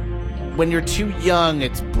 When you're too young,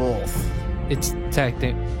 it's both. It's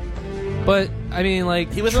tactic. But, I mean,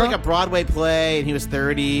 like... He was in, like, a Broadway play, and he was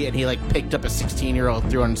 30, and he, like, picked up a 16-year-old,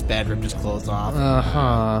 threw her in his bed, ripped his clothes off.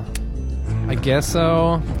 Uh-huh. I guess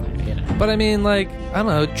so. But I mean, like, I don't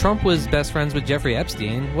know, Trump was best friends with Jeffrey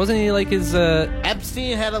Epstein. Wasn't he like his,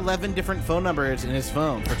 Epstein had 11 different phone numbers in his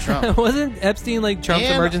phone for Trump. Wasn't Epstein like Trump's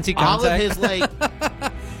and emergency contact? all of his, like...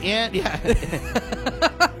 and, yeah.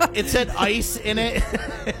 It said ICE in it.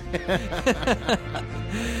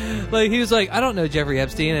 Like, he was like, I don't know Jeffrey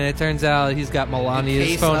Epstein, and it turns out he's got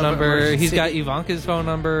Melania's phone number. Emergency. He's got Ivanka's phone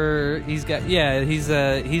number. He's got, he's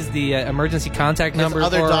the emergency contact number. His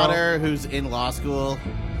other for daughter who's in law school.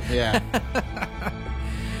 Yeah.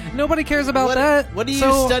 Nobody cares about that. What are you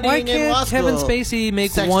so studying why in can't law school? Kevin Spacey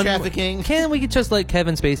make Sex one? trafficking. Can't we just let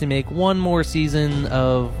Kevin Spacey make one more season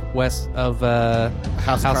of House of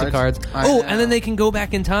Cards? Oh, and then they can go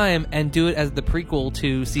back in time and do it as the prequel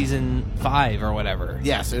to season 5 or whatever.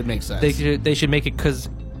 Yes, it would make sense. They should make it because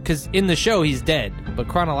in the show he's dead, but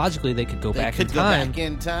chronologically they could go back in time.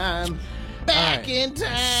 Back in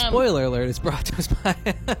time. Spoiler alert is brought to us by.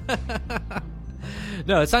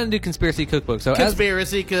 No, it's time to do Conspiracy Cookbook. So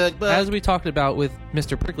Conspiracy Cookbook. As we talked about with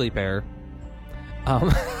Mr. Prickly Pear,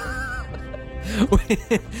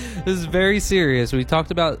 this is very serious. We talked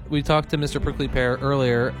to Mr. Prickly Pear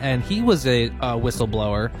earlier, and he was a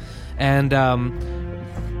whistleblower, and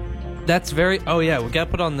that's very. Oh yeah, we got to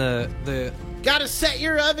put on the Gotta set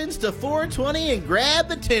your ovens to 420 and grab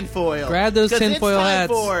the tinfoil. Grab those 'Cause tinfoil it's time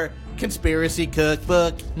hats. for Conspiracy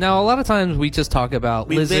Cookbook. Now, a lot of times we just talk about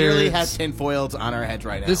We lizards. literally have tinfoils on our heads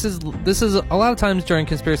right now. This is a lot of times during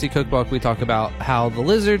Conspiracy Cookbook we talk about how the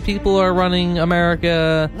lizard people are running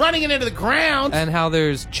America running it into the ground. and how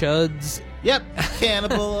there's chuds. Yep,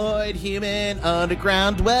 cannibaloid human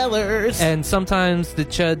underground dwellers. And sometimes the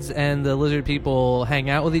chuds and the lizard people hang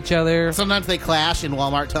out with each other. Sometimes they clash in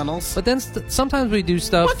Walmart tunnels. But then sometimes we do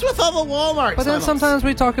stuff. What's with all the Walmart But then tunnels? sometimes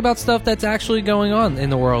we talk about stuff that's actually going on in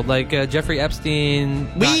the world, like Jeffrey Epstein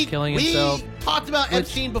not killing himself. We talked about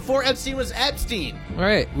Epstein before Epstein was Epstein.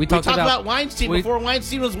 Right. We We talked about Weinstein before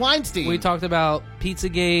Weinstein was Weinstein. We talked about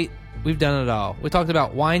Pizzagate. We've done it all. We talked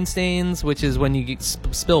about wine stains, which is when you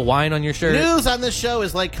spill wine on your shirt. News on this show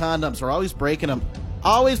is like condoms. We're always breaking them.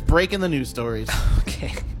 Always breaking the news stories.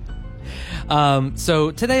 Okay.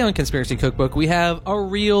 So today on Conspiracy Cookbook, we have a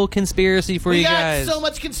real conspiracy for you guys. We got so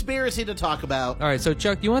much conspiracy to talk about. All right, so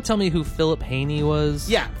Chuck, you want to tell me who Philip Haney was?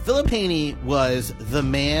 Yeah, Philip Haney was the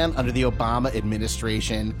man under the Obama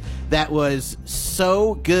administration that was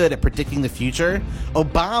so good at predicting the future.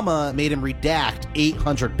 Obama made him redact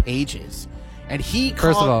 800 pages. And he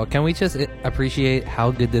First of all, can we just appreciate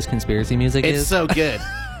how good this conspiracy music is? It's so good.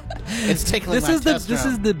 It's tickling This my is chest this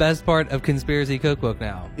drum. is the best part of Conspiracy Cookbook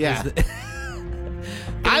now. Yeah. Is the-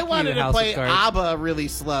 I you, wanted to House play of Cards. ABBA really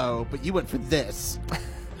slow, but you went for this.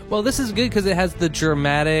 Well, this is good because it has the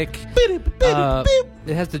dramatic.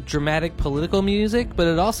 It has the dramatic political music, but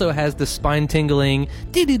it also has the spine-tingling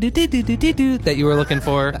that you were looking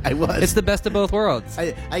for. I was. It's the best of both worlds.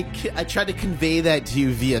 I tried to convey that to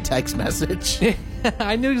you via text message.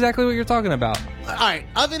 I knew exactly what you're talking about. All right,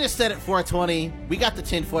 oven is set at 420. We got the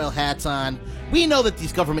tinfoil hats on. We know that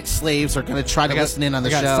these government slaves are going to try to listen in on the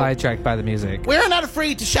I got show. sidetracked by the music. We're not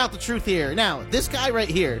afraid to shout the truth here. Now, this guy right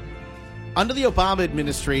here, under the Obama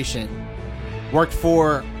administration, worked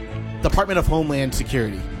for Department of Homeland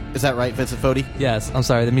Security. Is that right, Vincent Fodi? Yes, I'm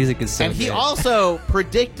sorry. The music is so And he good. also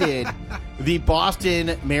predicted the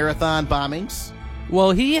Boston Marathon bombings.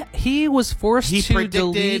 Well, he was forced He to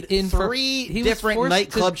predicted delete three he was different forced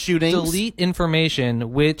nightclub to shootings. delete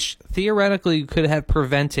information which theoretically could have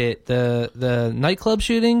prevented the nightclub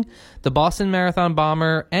shooting, the Boston Marathon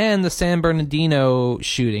bomber, and the San Bernardino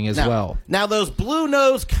shooting as well. Now, those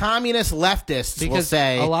blue-nosed communist leftists will Because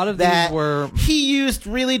say a lot of that these were- he used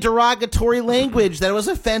really derogatory language that was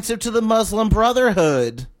offensive to the Muslim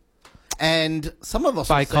Brotherhood. And some of us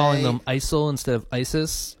By will calling say them ISIL instead of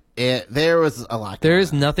ISIS. there was a lot. There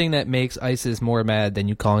is nothing that makes ISIS more mad than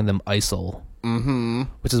you calling them ISIL. Mm-hmm.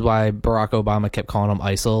 Which is why Barack Obama kept calling them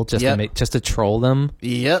ISIL just to troll them.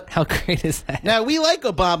 Yep. How great is that? Now, we like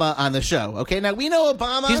Obama on the show, okay? Now, we know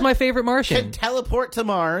Obama He's my favorite can Martian. teleport to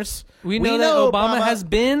Mars. We know that Obama has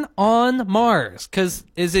been on Mars. Because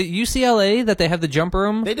is it UCLA that they have the jump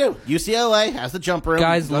room? They do. UCLA has the jump room.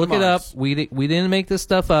 Guys, Go to look it up. Mars. We didn't make this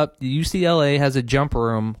stuff up. UCLA has a jump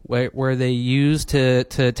room where they use to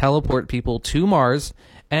teleport people to Mars.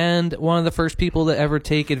 And one of the first people to ever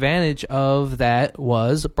take advantage of that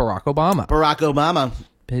was Barack Obama. Barack Obama.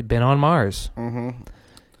 He'd been on Mars. Mm-hmm.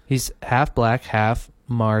 He's half black, half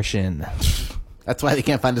Martian. That's why they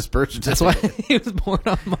can't find his birth That's why certificate. he was born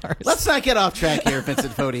on Mars. Let's not get off track here,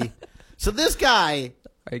 Vincent Fodi. So this guy,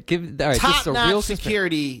 all right, this is a real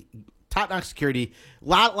top-notch security,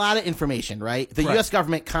 lot of information, right? The Right. U.S.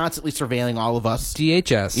 government constantly surveilling all of us.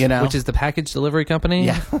 DHS, which is the package delivery company,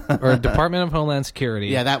 Yeah. or Department of Homeland Security.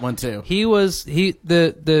 Yeah, that one too.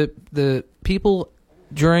 The people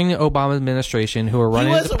during the Obama administration who were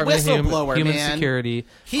running was the a Department of whistleblower, Human man. Security,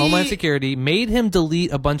 He- Homeland Security, made him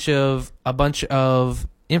delete a bunch of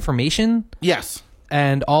information. Yes.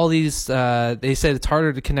 And all these, they said it's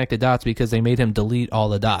harder to connect the dots because they made him delete all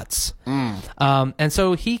the dots. And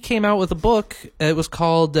so he came out with a book. It was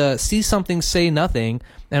called See Something, Say Nothing,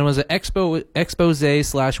 and it was an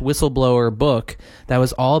expose/whistleblower book that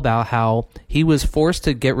was all about how he was forced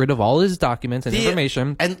to get rid of all his documents and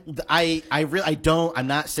information. And I'm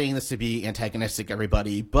not saying this to be antagonistic,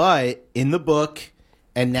 everybody, but in the book,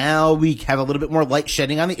 and now we have a little bit more light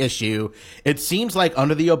shedding on the issue, it seems like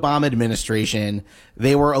under the Obama administration,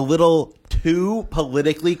 they were a little too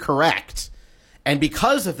politically correct. And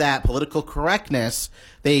because of that political correctness,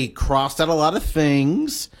 they crossed out a lot of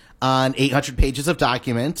things on 800 pages of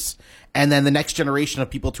documents. And then the next generation of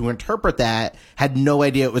people to interpret that had no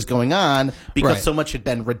idea what was going on because Right. so much had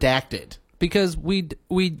been redacted. Because we're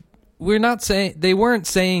not saying, they weren't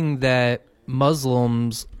saying that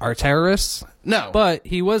Muslims are terrorists. No. But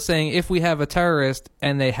he was saying if we have a terrorist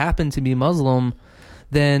and they happen to be Muslim,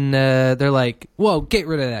 then they're like, well, get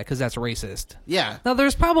rid of that because that's racist. Yeah. Now,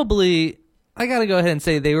 there's probably I got to go ahead and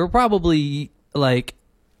say they were probably like,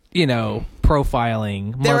 profiling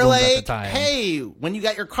Muslims They were like, at the time. hey, when you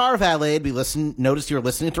got your car valeted, noticed you were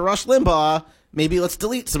listening to Rush Limbaugh. Maybe let's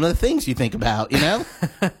delete some of the things you think about,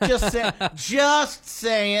 Just saying. Just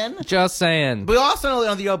saying. We also know that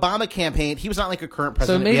on the Obama campaign, he was not like a current So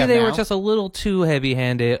president. maybe they were just a little too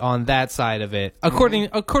heavy-handed on that side of it, according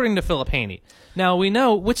to Philip Haney. Now we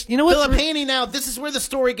know what's Philip Haney. Now this is where the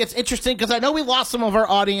story gets interesting because I know we lost some of our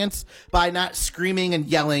audience by not screaming and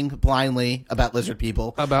yelling blindly about lizard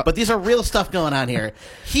people. But these are real stuff going on here.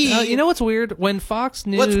 You know what's weird? When Fox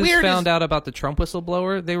News found out about the Trump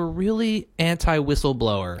whistleblower, they were really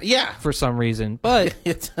anti-whistleblower. Yeah, for some reason. But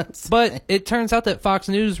it turns out that Fox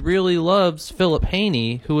News really loves Philip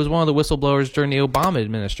Haney, who was one of the whistleblowers during the Obama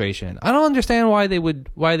administration. I don't understand why they would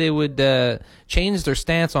change their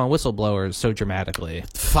stance on whistleblowers so dramatically.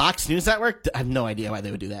 Fox News Network? I have no idea why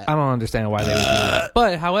they would do that. I don't understand why they would do that.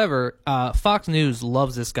 But, however, Fox News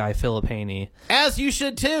loves this guy, Philip Haney. As you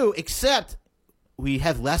should too, except we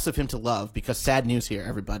have less of him to love because sad news here,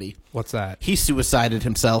 everybody. What's that? He suicided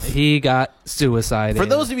himself. He got suicided. For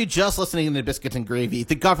those of you just listening to Biscuits and Gravy,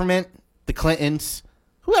 the government, the Clintons,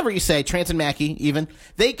 whoever you say, Trance and Mackey even,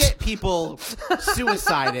 they get people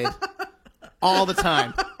suicided all the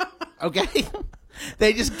time. Okay?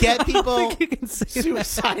 They just get people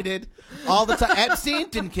suicided all the time. Epstein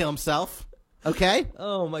didn't kill himself. Okay?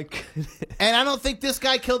 Oh, my goodness. And I don't think this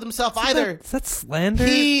guy killed himself either. Is that slander?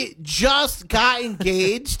 He just got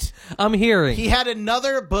engaged. I'm hearing. He had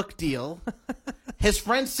another book deal. His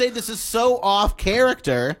friends say this is so off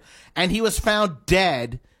character, and he was found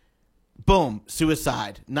dead. Boom,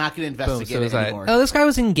 suicide. Not going to investigate it anymore. Oh, this guy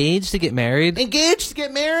was engaged to get married. Engaged to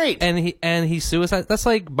get married, and he suicide. That's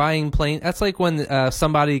like buying plane. That's like when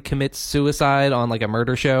somebody commits suicide on like a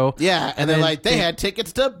murder show. Yeah, and they're like they had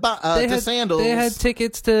tickets to Sandals. They had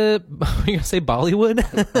tickets to. You're gonna say Bollywood?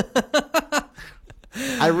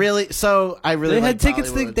 I really. They had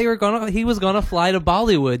tickets. Bollywood. He was gonna fly to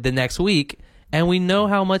Bollywood the next week, and we know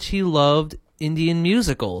how much he loved Indian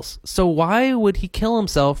musicals. So why would he kill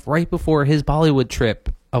himself right before his Bollywood trip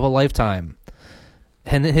of a lifetime?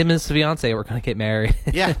 And him and his fiance were going to get married.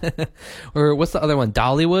 Yeah. Or what's the other one?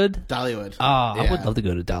 Dollywood? Dollywood. Oh, yeah. I would love to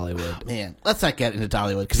go to Dollywood. Man, let's not get into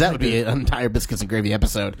Dollywood because that would be an entire Biscuits and Gravy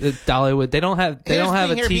episode. Dollywood. They don't have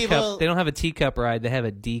a teacup. They don't have a teacup ride. They have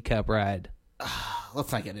a D cup ride.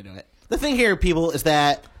 Let's not get into it. The thing here, people, is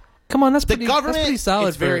that come on, that's pretty solid.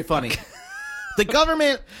 It's very funny. The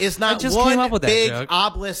government is not one big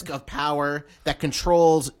obelisk of power that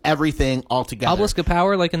controls everything altogether. Obelisk of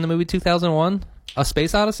power, like in the movie 2001, A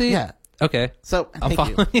Space Odyssey? Yeah. Okay. So, I'm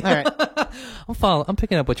following you. All right. I'm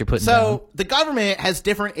picking up what you're putting down. So, the government has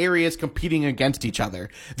different areas competing against each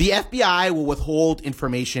other. The FBI will withhold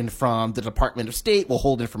information from the Department of State, will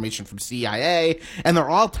hold information from CIA, and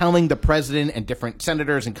they're all telling the president and different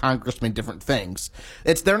senators and congressmen different things.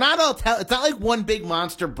 It's not like one big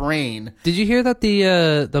monster brain. Did you hear that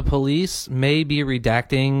the police may be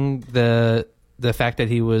redacting the fact that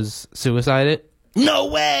he was suicided? No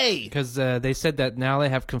way! Because they said that now they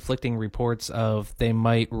have conflicting reports of they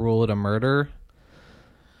might rule it a murder.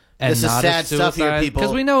 And this not is sad stuff here, people.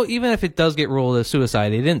 Because we know even if it does get ruled as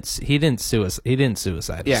suicide, he didn't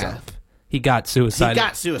suicide himself. He got suicided.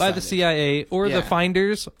 By the CIA or the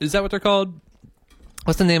Finders. Is that what they're called?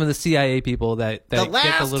 What's the name of the CIA people that the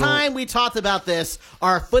last time we talked about this,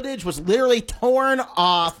 our footage was literally torn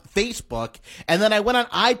off Facebook, and then I went on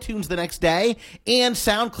iTunes the next day and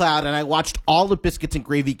SoundCloud, and I watched all of Biscuits and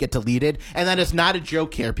Gravy get deleted, and that is not a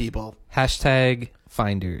joke here, people. Hashtag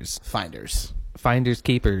Finders. Finders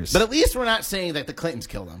keepers. But at least we're not saying that the Clintons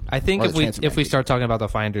killed them. I think if we start talking about the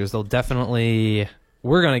Finders, they'll definitely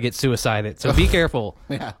we're gonna get suicided. So be careful.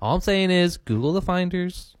 Yeah. All I'm saying is Google the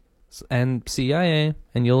Finders and CIA,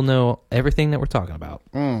 and you'll know everything that we're talking about.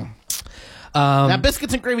 Now,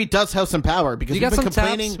 Biscuits and Gravy does have some power because we've been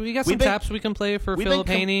complaining. We got some taps we can play for Philip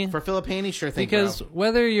Haney. For Philip Haney, sure thing. Because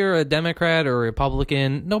whether you're a Democrat or a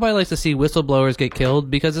Republican, nobody likes to see whistleblowers get killed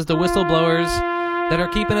because it's the whistleblowers that are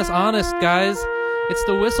keeping us honest, guys. It's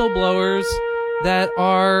the whistleblowers that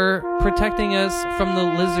are protecting us from the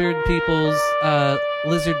lizard people's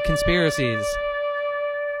lizard conspiracies.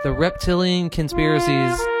 The reptilian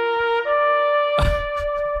conspiracies.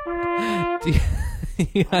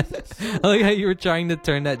 I like how you were trying to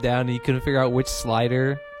turn that down and you couldn't figure out which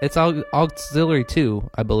slider. It's auxiliary 2,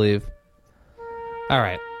 I believe. All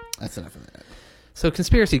right. That's enough of that. So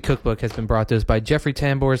Conspiracy Cookbook has been brought to us by Jeffrey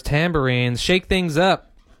Tambor's Tambourines. Shake things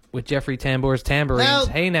up. with Jeffrey Tambor's tambourines. Well,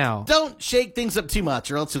 hey now. Don't shake things up too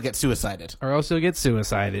much or else you'll get suicided. Or else you'll get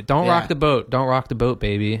suicided. Don't Yeah. rock the boat. Don't rock the boat,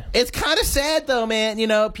 baby. It's kind of sad, though, man. You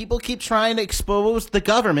know, people keep trying to expose the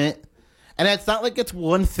government, and it's not like it's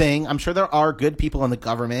one thing. I'm sure there are good people in the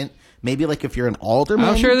government. Maybe, like, if you're an alderman.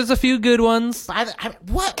 I'm sure there's a few good ones.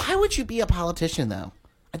 Why would you be a politician, though?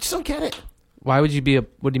 I just don't get it. Why would you be a...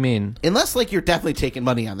 What do you mean? Unless, like, you're definitely taking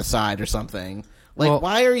money on the side or something. Like, Well,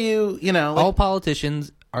 why are you, you know... Like, all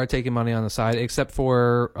politicians are taking money on the side, except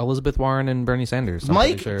for Elizabeth Warren and Bernie Sanders. I'm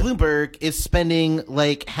Mike pretty sure. Bloomberg is spending,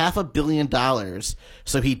 like, $500 million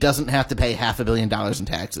so he doesn't have to pay $500 million in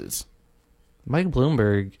taxes. Mike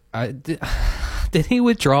Bloomberg... Did he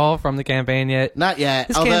withdraw from the campaign yet? Not yet.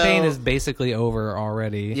 His campaign is basically over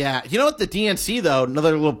already. Yeah. You know what? The DNC, though,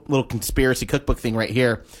 another little conspiracy cookbook thing right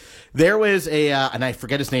here. There was and I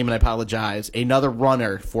forget his name and I apologize, another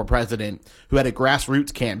runner for president who had a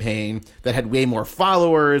grassroots campaign that had way more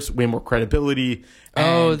followers, way more credibility.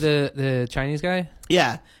 Oh, the Chinese guy?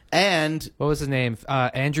 Yeah. And what was his name?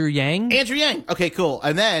 Andrew Yang? Andrew Yang. Okay, cool.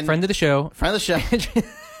 And then... Friend of the show. Friend of the show.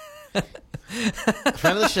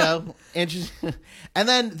 Friend of the show. And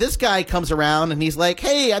then this guy comes around and he's like,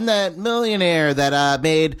 hey, I'm that millionaire that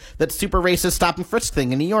made that super racist stop and frisk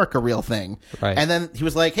thing in New York a real thing. Right. And then he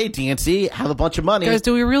was like, hey, DNC, have a bunch of money. Guys,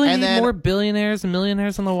 do we really And need then- more billionaires and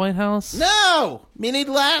millionaires in the White House? No! We need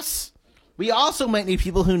less. We also might need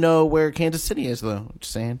people who know where Kansas City is, though.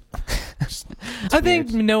 Just saying. I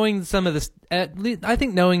think knowing some of the... I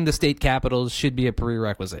think knowing the state capitals should be a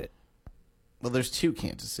prerequisite. Well, there's 2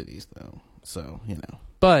 Kansas Cities, though. So, you know.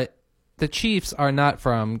 But the Chiefs are not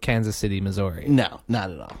from Kansas City, Missouri. No, not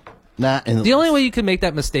at all. Not in The only way you could make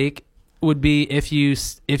that mistake would be if you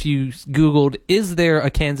Googled, is there a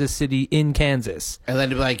Kansas City in Kansas? And then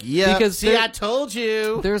to be like, yeah, Because see, I told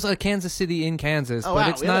you. There's a Kansas City in Kansas, Oh, but wow.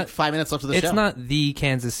 it's We have not like 5 minutes left of the show. It's not the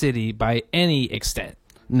Kansas City by any extent.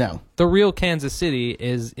 No. The real Kansas City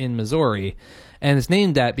is in Missouri, and it's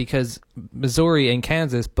named that because Missouri and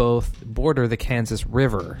Kansas both border the Kansas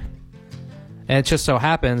River. And it just so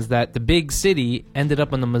happens that the big city ended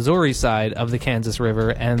up on the Missouri side of the Kansas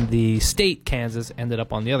River, and the state Kansas ended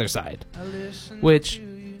up on the other side. Which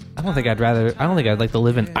I don't think I'd like to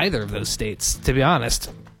live in either of those states, to be honest.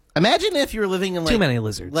 Imagine if you were living in like, Too many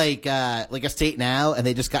lizards. Like a state now, and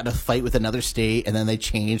they just got in a fight with another state, and then they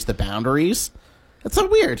changed the boundaries. That's so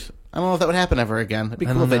weird. I don't know if that would happen ever again. It'd be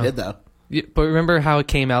cool if they did, though. Yeah, but remember how it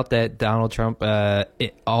came out that Donald Trump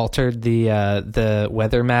it altered the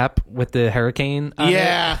weather map with the hurricane?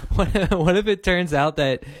 Yeah. What if it turns out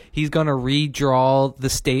that he's going to redraw the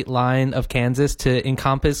state line of Kansas to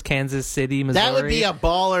encompass Kansas City, Missouri? That would be a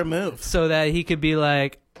baller move. So that he could be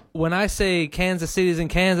like, when I say Kansas City's in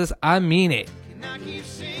Kansas, I mean it.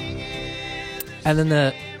 And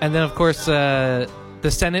then of course the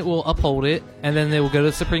Senate will uphold it, and then they will go to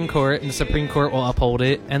the Supreme Court, and the Supreme Court will uphold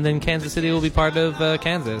it, and then Kansas City will be part of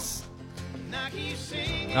Kansas.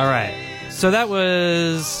 All right. So that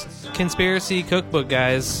was Conspiracy Cookbook,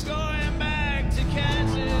 guys.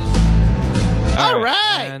 All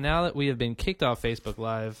right. And now that we have been kicked off Facebook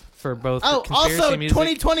Live for both Oh, conspiracy also, music...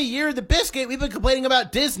 2020 year of the biscuit. We've been complaining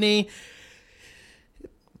about Disney.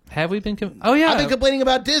 Have we been... Oh, yeah. I've been complaining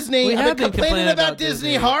about Disney. We I've have been been complaining about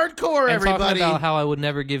Disney hardcore, and everybody. talking about how I would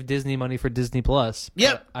never give Disney money for Disney Plus.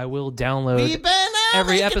 Yep. I will download We've been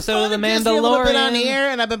every making episode of The fun Disney a little bit on Mandalorian. here,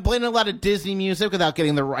 and I've been playing a lot of Disney music without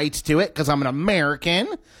getting the rights to it because I'm an American.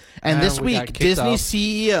 And this we got week, kicked Disney off.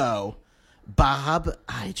 CEO Bob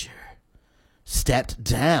Iger stepped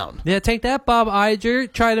down. Yeah, take that, Bob Iger.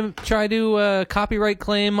 Try to copyright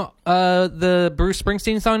claim the Bruce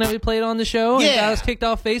Springsteen song that we played on the show. And Yeah. got us kicked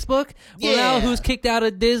off Facebook. Well, Yeah. now who's kicked out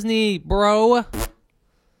of Disney, bro?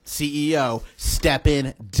 CEO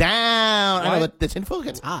stepping down. I know the tinfoil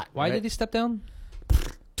gets hot. Why right? did he step down?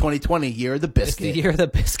 2020 year of the It's the biscuit. year of the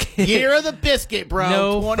biscuit. Year of the biscuit, bro.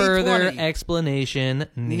 No 2020. further explanation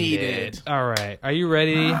needed. Needed. All right. Are you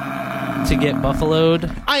ready to get buffaloed?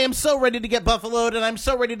 I am so ready to get buffaloed, and I'm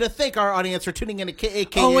so ready to thank our audience for tuning in to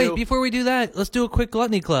KAKU. Oh, wait. Before we do that, let's do a quick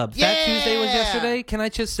Gluttony Club. Fat Yeah. Tuesday was yesterday. Can I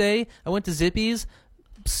just say, I went to Zippy's.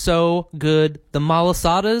 So good. The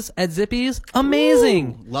malasadas at Zippy's,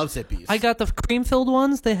 amazing. Ooh, love Zippies. I got the cream-filled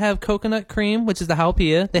ones. They have coconut cream, which is the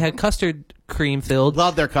jalapilla. They had custard cream-filled.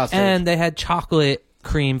 Love their custard. And they had chocolate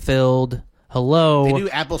cream-filled. Hello. They do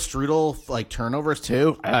apple strudel like turnovers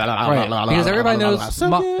too. Right. Because everybody knows So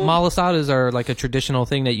good. malasadas are like a traditional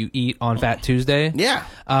thing that you eat on Fat Tuesday. Yeah.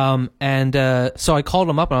 So I called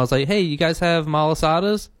them up and I was like, hey, you guys have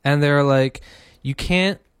malasadas? And they're like, you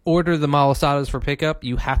can't order the malasadas for pickup,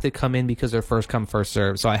 you have to come in because they're first come, first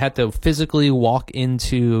serve. So I had to physically walk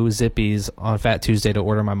into Zippy's on Fat Tuesday to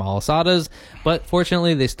order my malasadas. But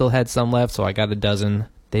fortunately, they still had some left, so I got a dozen.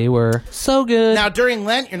 They were so good. Now, during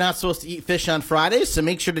Lent, you're not supposed to eat fish on Fridays, so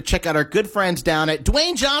make sure to check out our good friends down at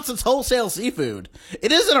Dwayne Johnson's Wholesale Seafood.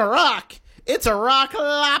 It isn't a rock. It's a rock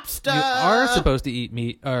lobster. You are supposed to eat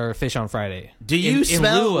meat or fish on Friday. Do you in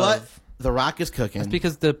smell lieu what of- the rock is cooking? That's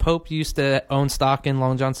because the Pope used to own stock in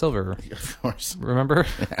Long John Silver. Of course. Remember?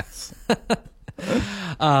 Yes.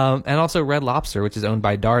 And also Red Lobster, which is owned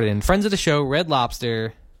by Darden. Friends of the show, Red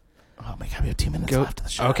Lobster. Oh, my God. We have 2 minutes left of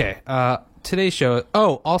the show. Okay. Today's show.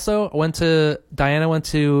 Oh, also, Diana went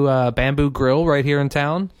to Bamboo Grill right here in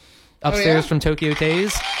town. Upstairs from Tokyo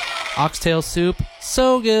Taze. Oxtail soup.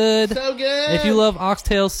 So good. So good. If you love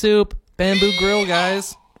oxtail soup, Bamboo Grill,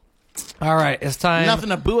 guys. All right, it's time. Nothing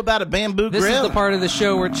to boo about a Bamboo This Grill. is the part of the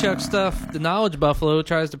show where Chuck Stuff, the knowledge buffalo,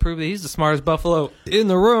 tries to prove that he's the smartest buffalo in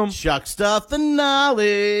the room. Chuck Stuff, the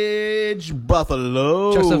knowledge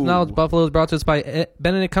buffalo. Chuck Stuff Knowledge Buffalo is brought to us by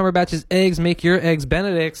Benedict Cumberbatch's Eggs. Make your eggs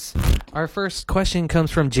Benedict's. Our first question comes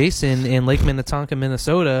from Jason in Lake Minnetonka,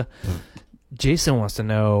 Minnesota. Jason wants to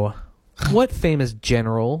know, what famous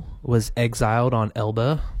general was exiled on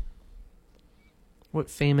Elba? What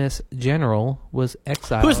famous general was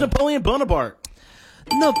exiled? Who's Napoleon Bonaparte?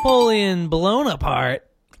 Napoleon Bonaparte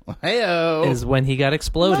Hey-o. is when he got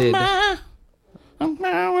exploded. That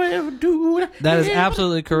is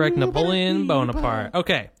absolutely correct. Napoleon Bonaparte.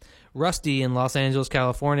 Okay. Rusty in Los Angeles,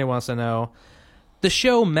 California wants to know, the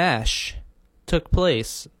show MASH took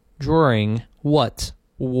place during what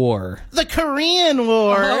war? The Korean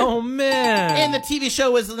War. Oh, man. And the TV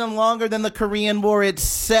show was no longer than the Korean War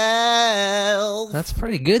itself. That's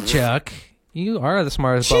pretty good, Chuck. You are the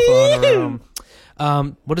smartest buffalo in the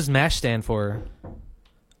room. What does MASH stand for?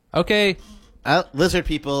 Okay. Lizard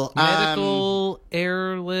people. Medical,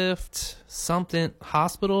 airlift, something,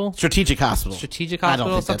 hospital? Strategic hospital. Strategic I don't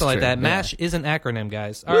hospital, think something that's like true. that. Yeah. MASH is an acronym,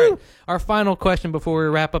 guys. All right. Our final question before we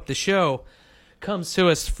wrap up the show comes to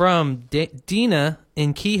us from Dina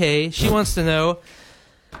in Kihei. She wants to know,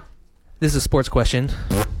 this is a sports question.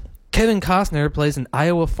 Kevin Costner plays an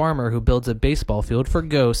Iowa farmer who builds a baseball field for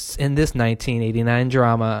ghosts in this 1989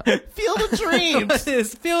 drama. Field of Dreams.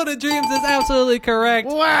 This Field of Dreams is absolutely correct.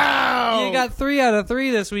 Wow. You got 3 out of 3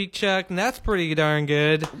 this week, Chuck, and that's pretty darn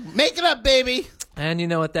good. Make it up, baby. And you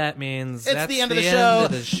know what that means. It's That's the end of the show.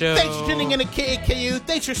 Thanks for tuning in to KAKU.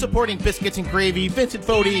 Thanks for supporting Biscuits and Gravy. Vincent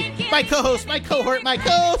Fodi, my co-host, my cohort, my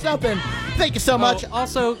co-something. Thank you so much.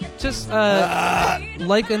 Also, just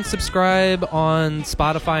like and subscribe on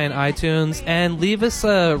Spotify and iTunes, and leave us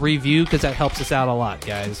a review because that helps us out a lot,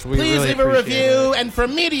 guys. We Please really leave a appreciate review. it. And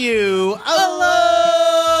from me to you, aloha.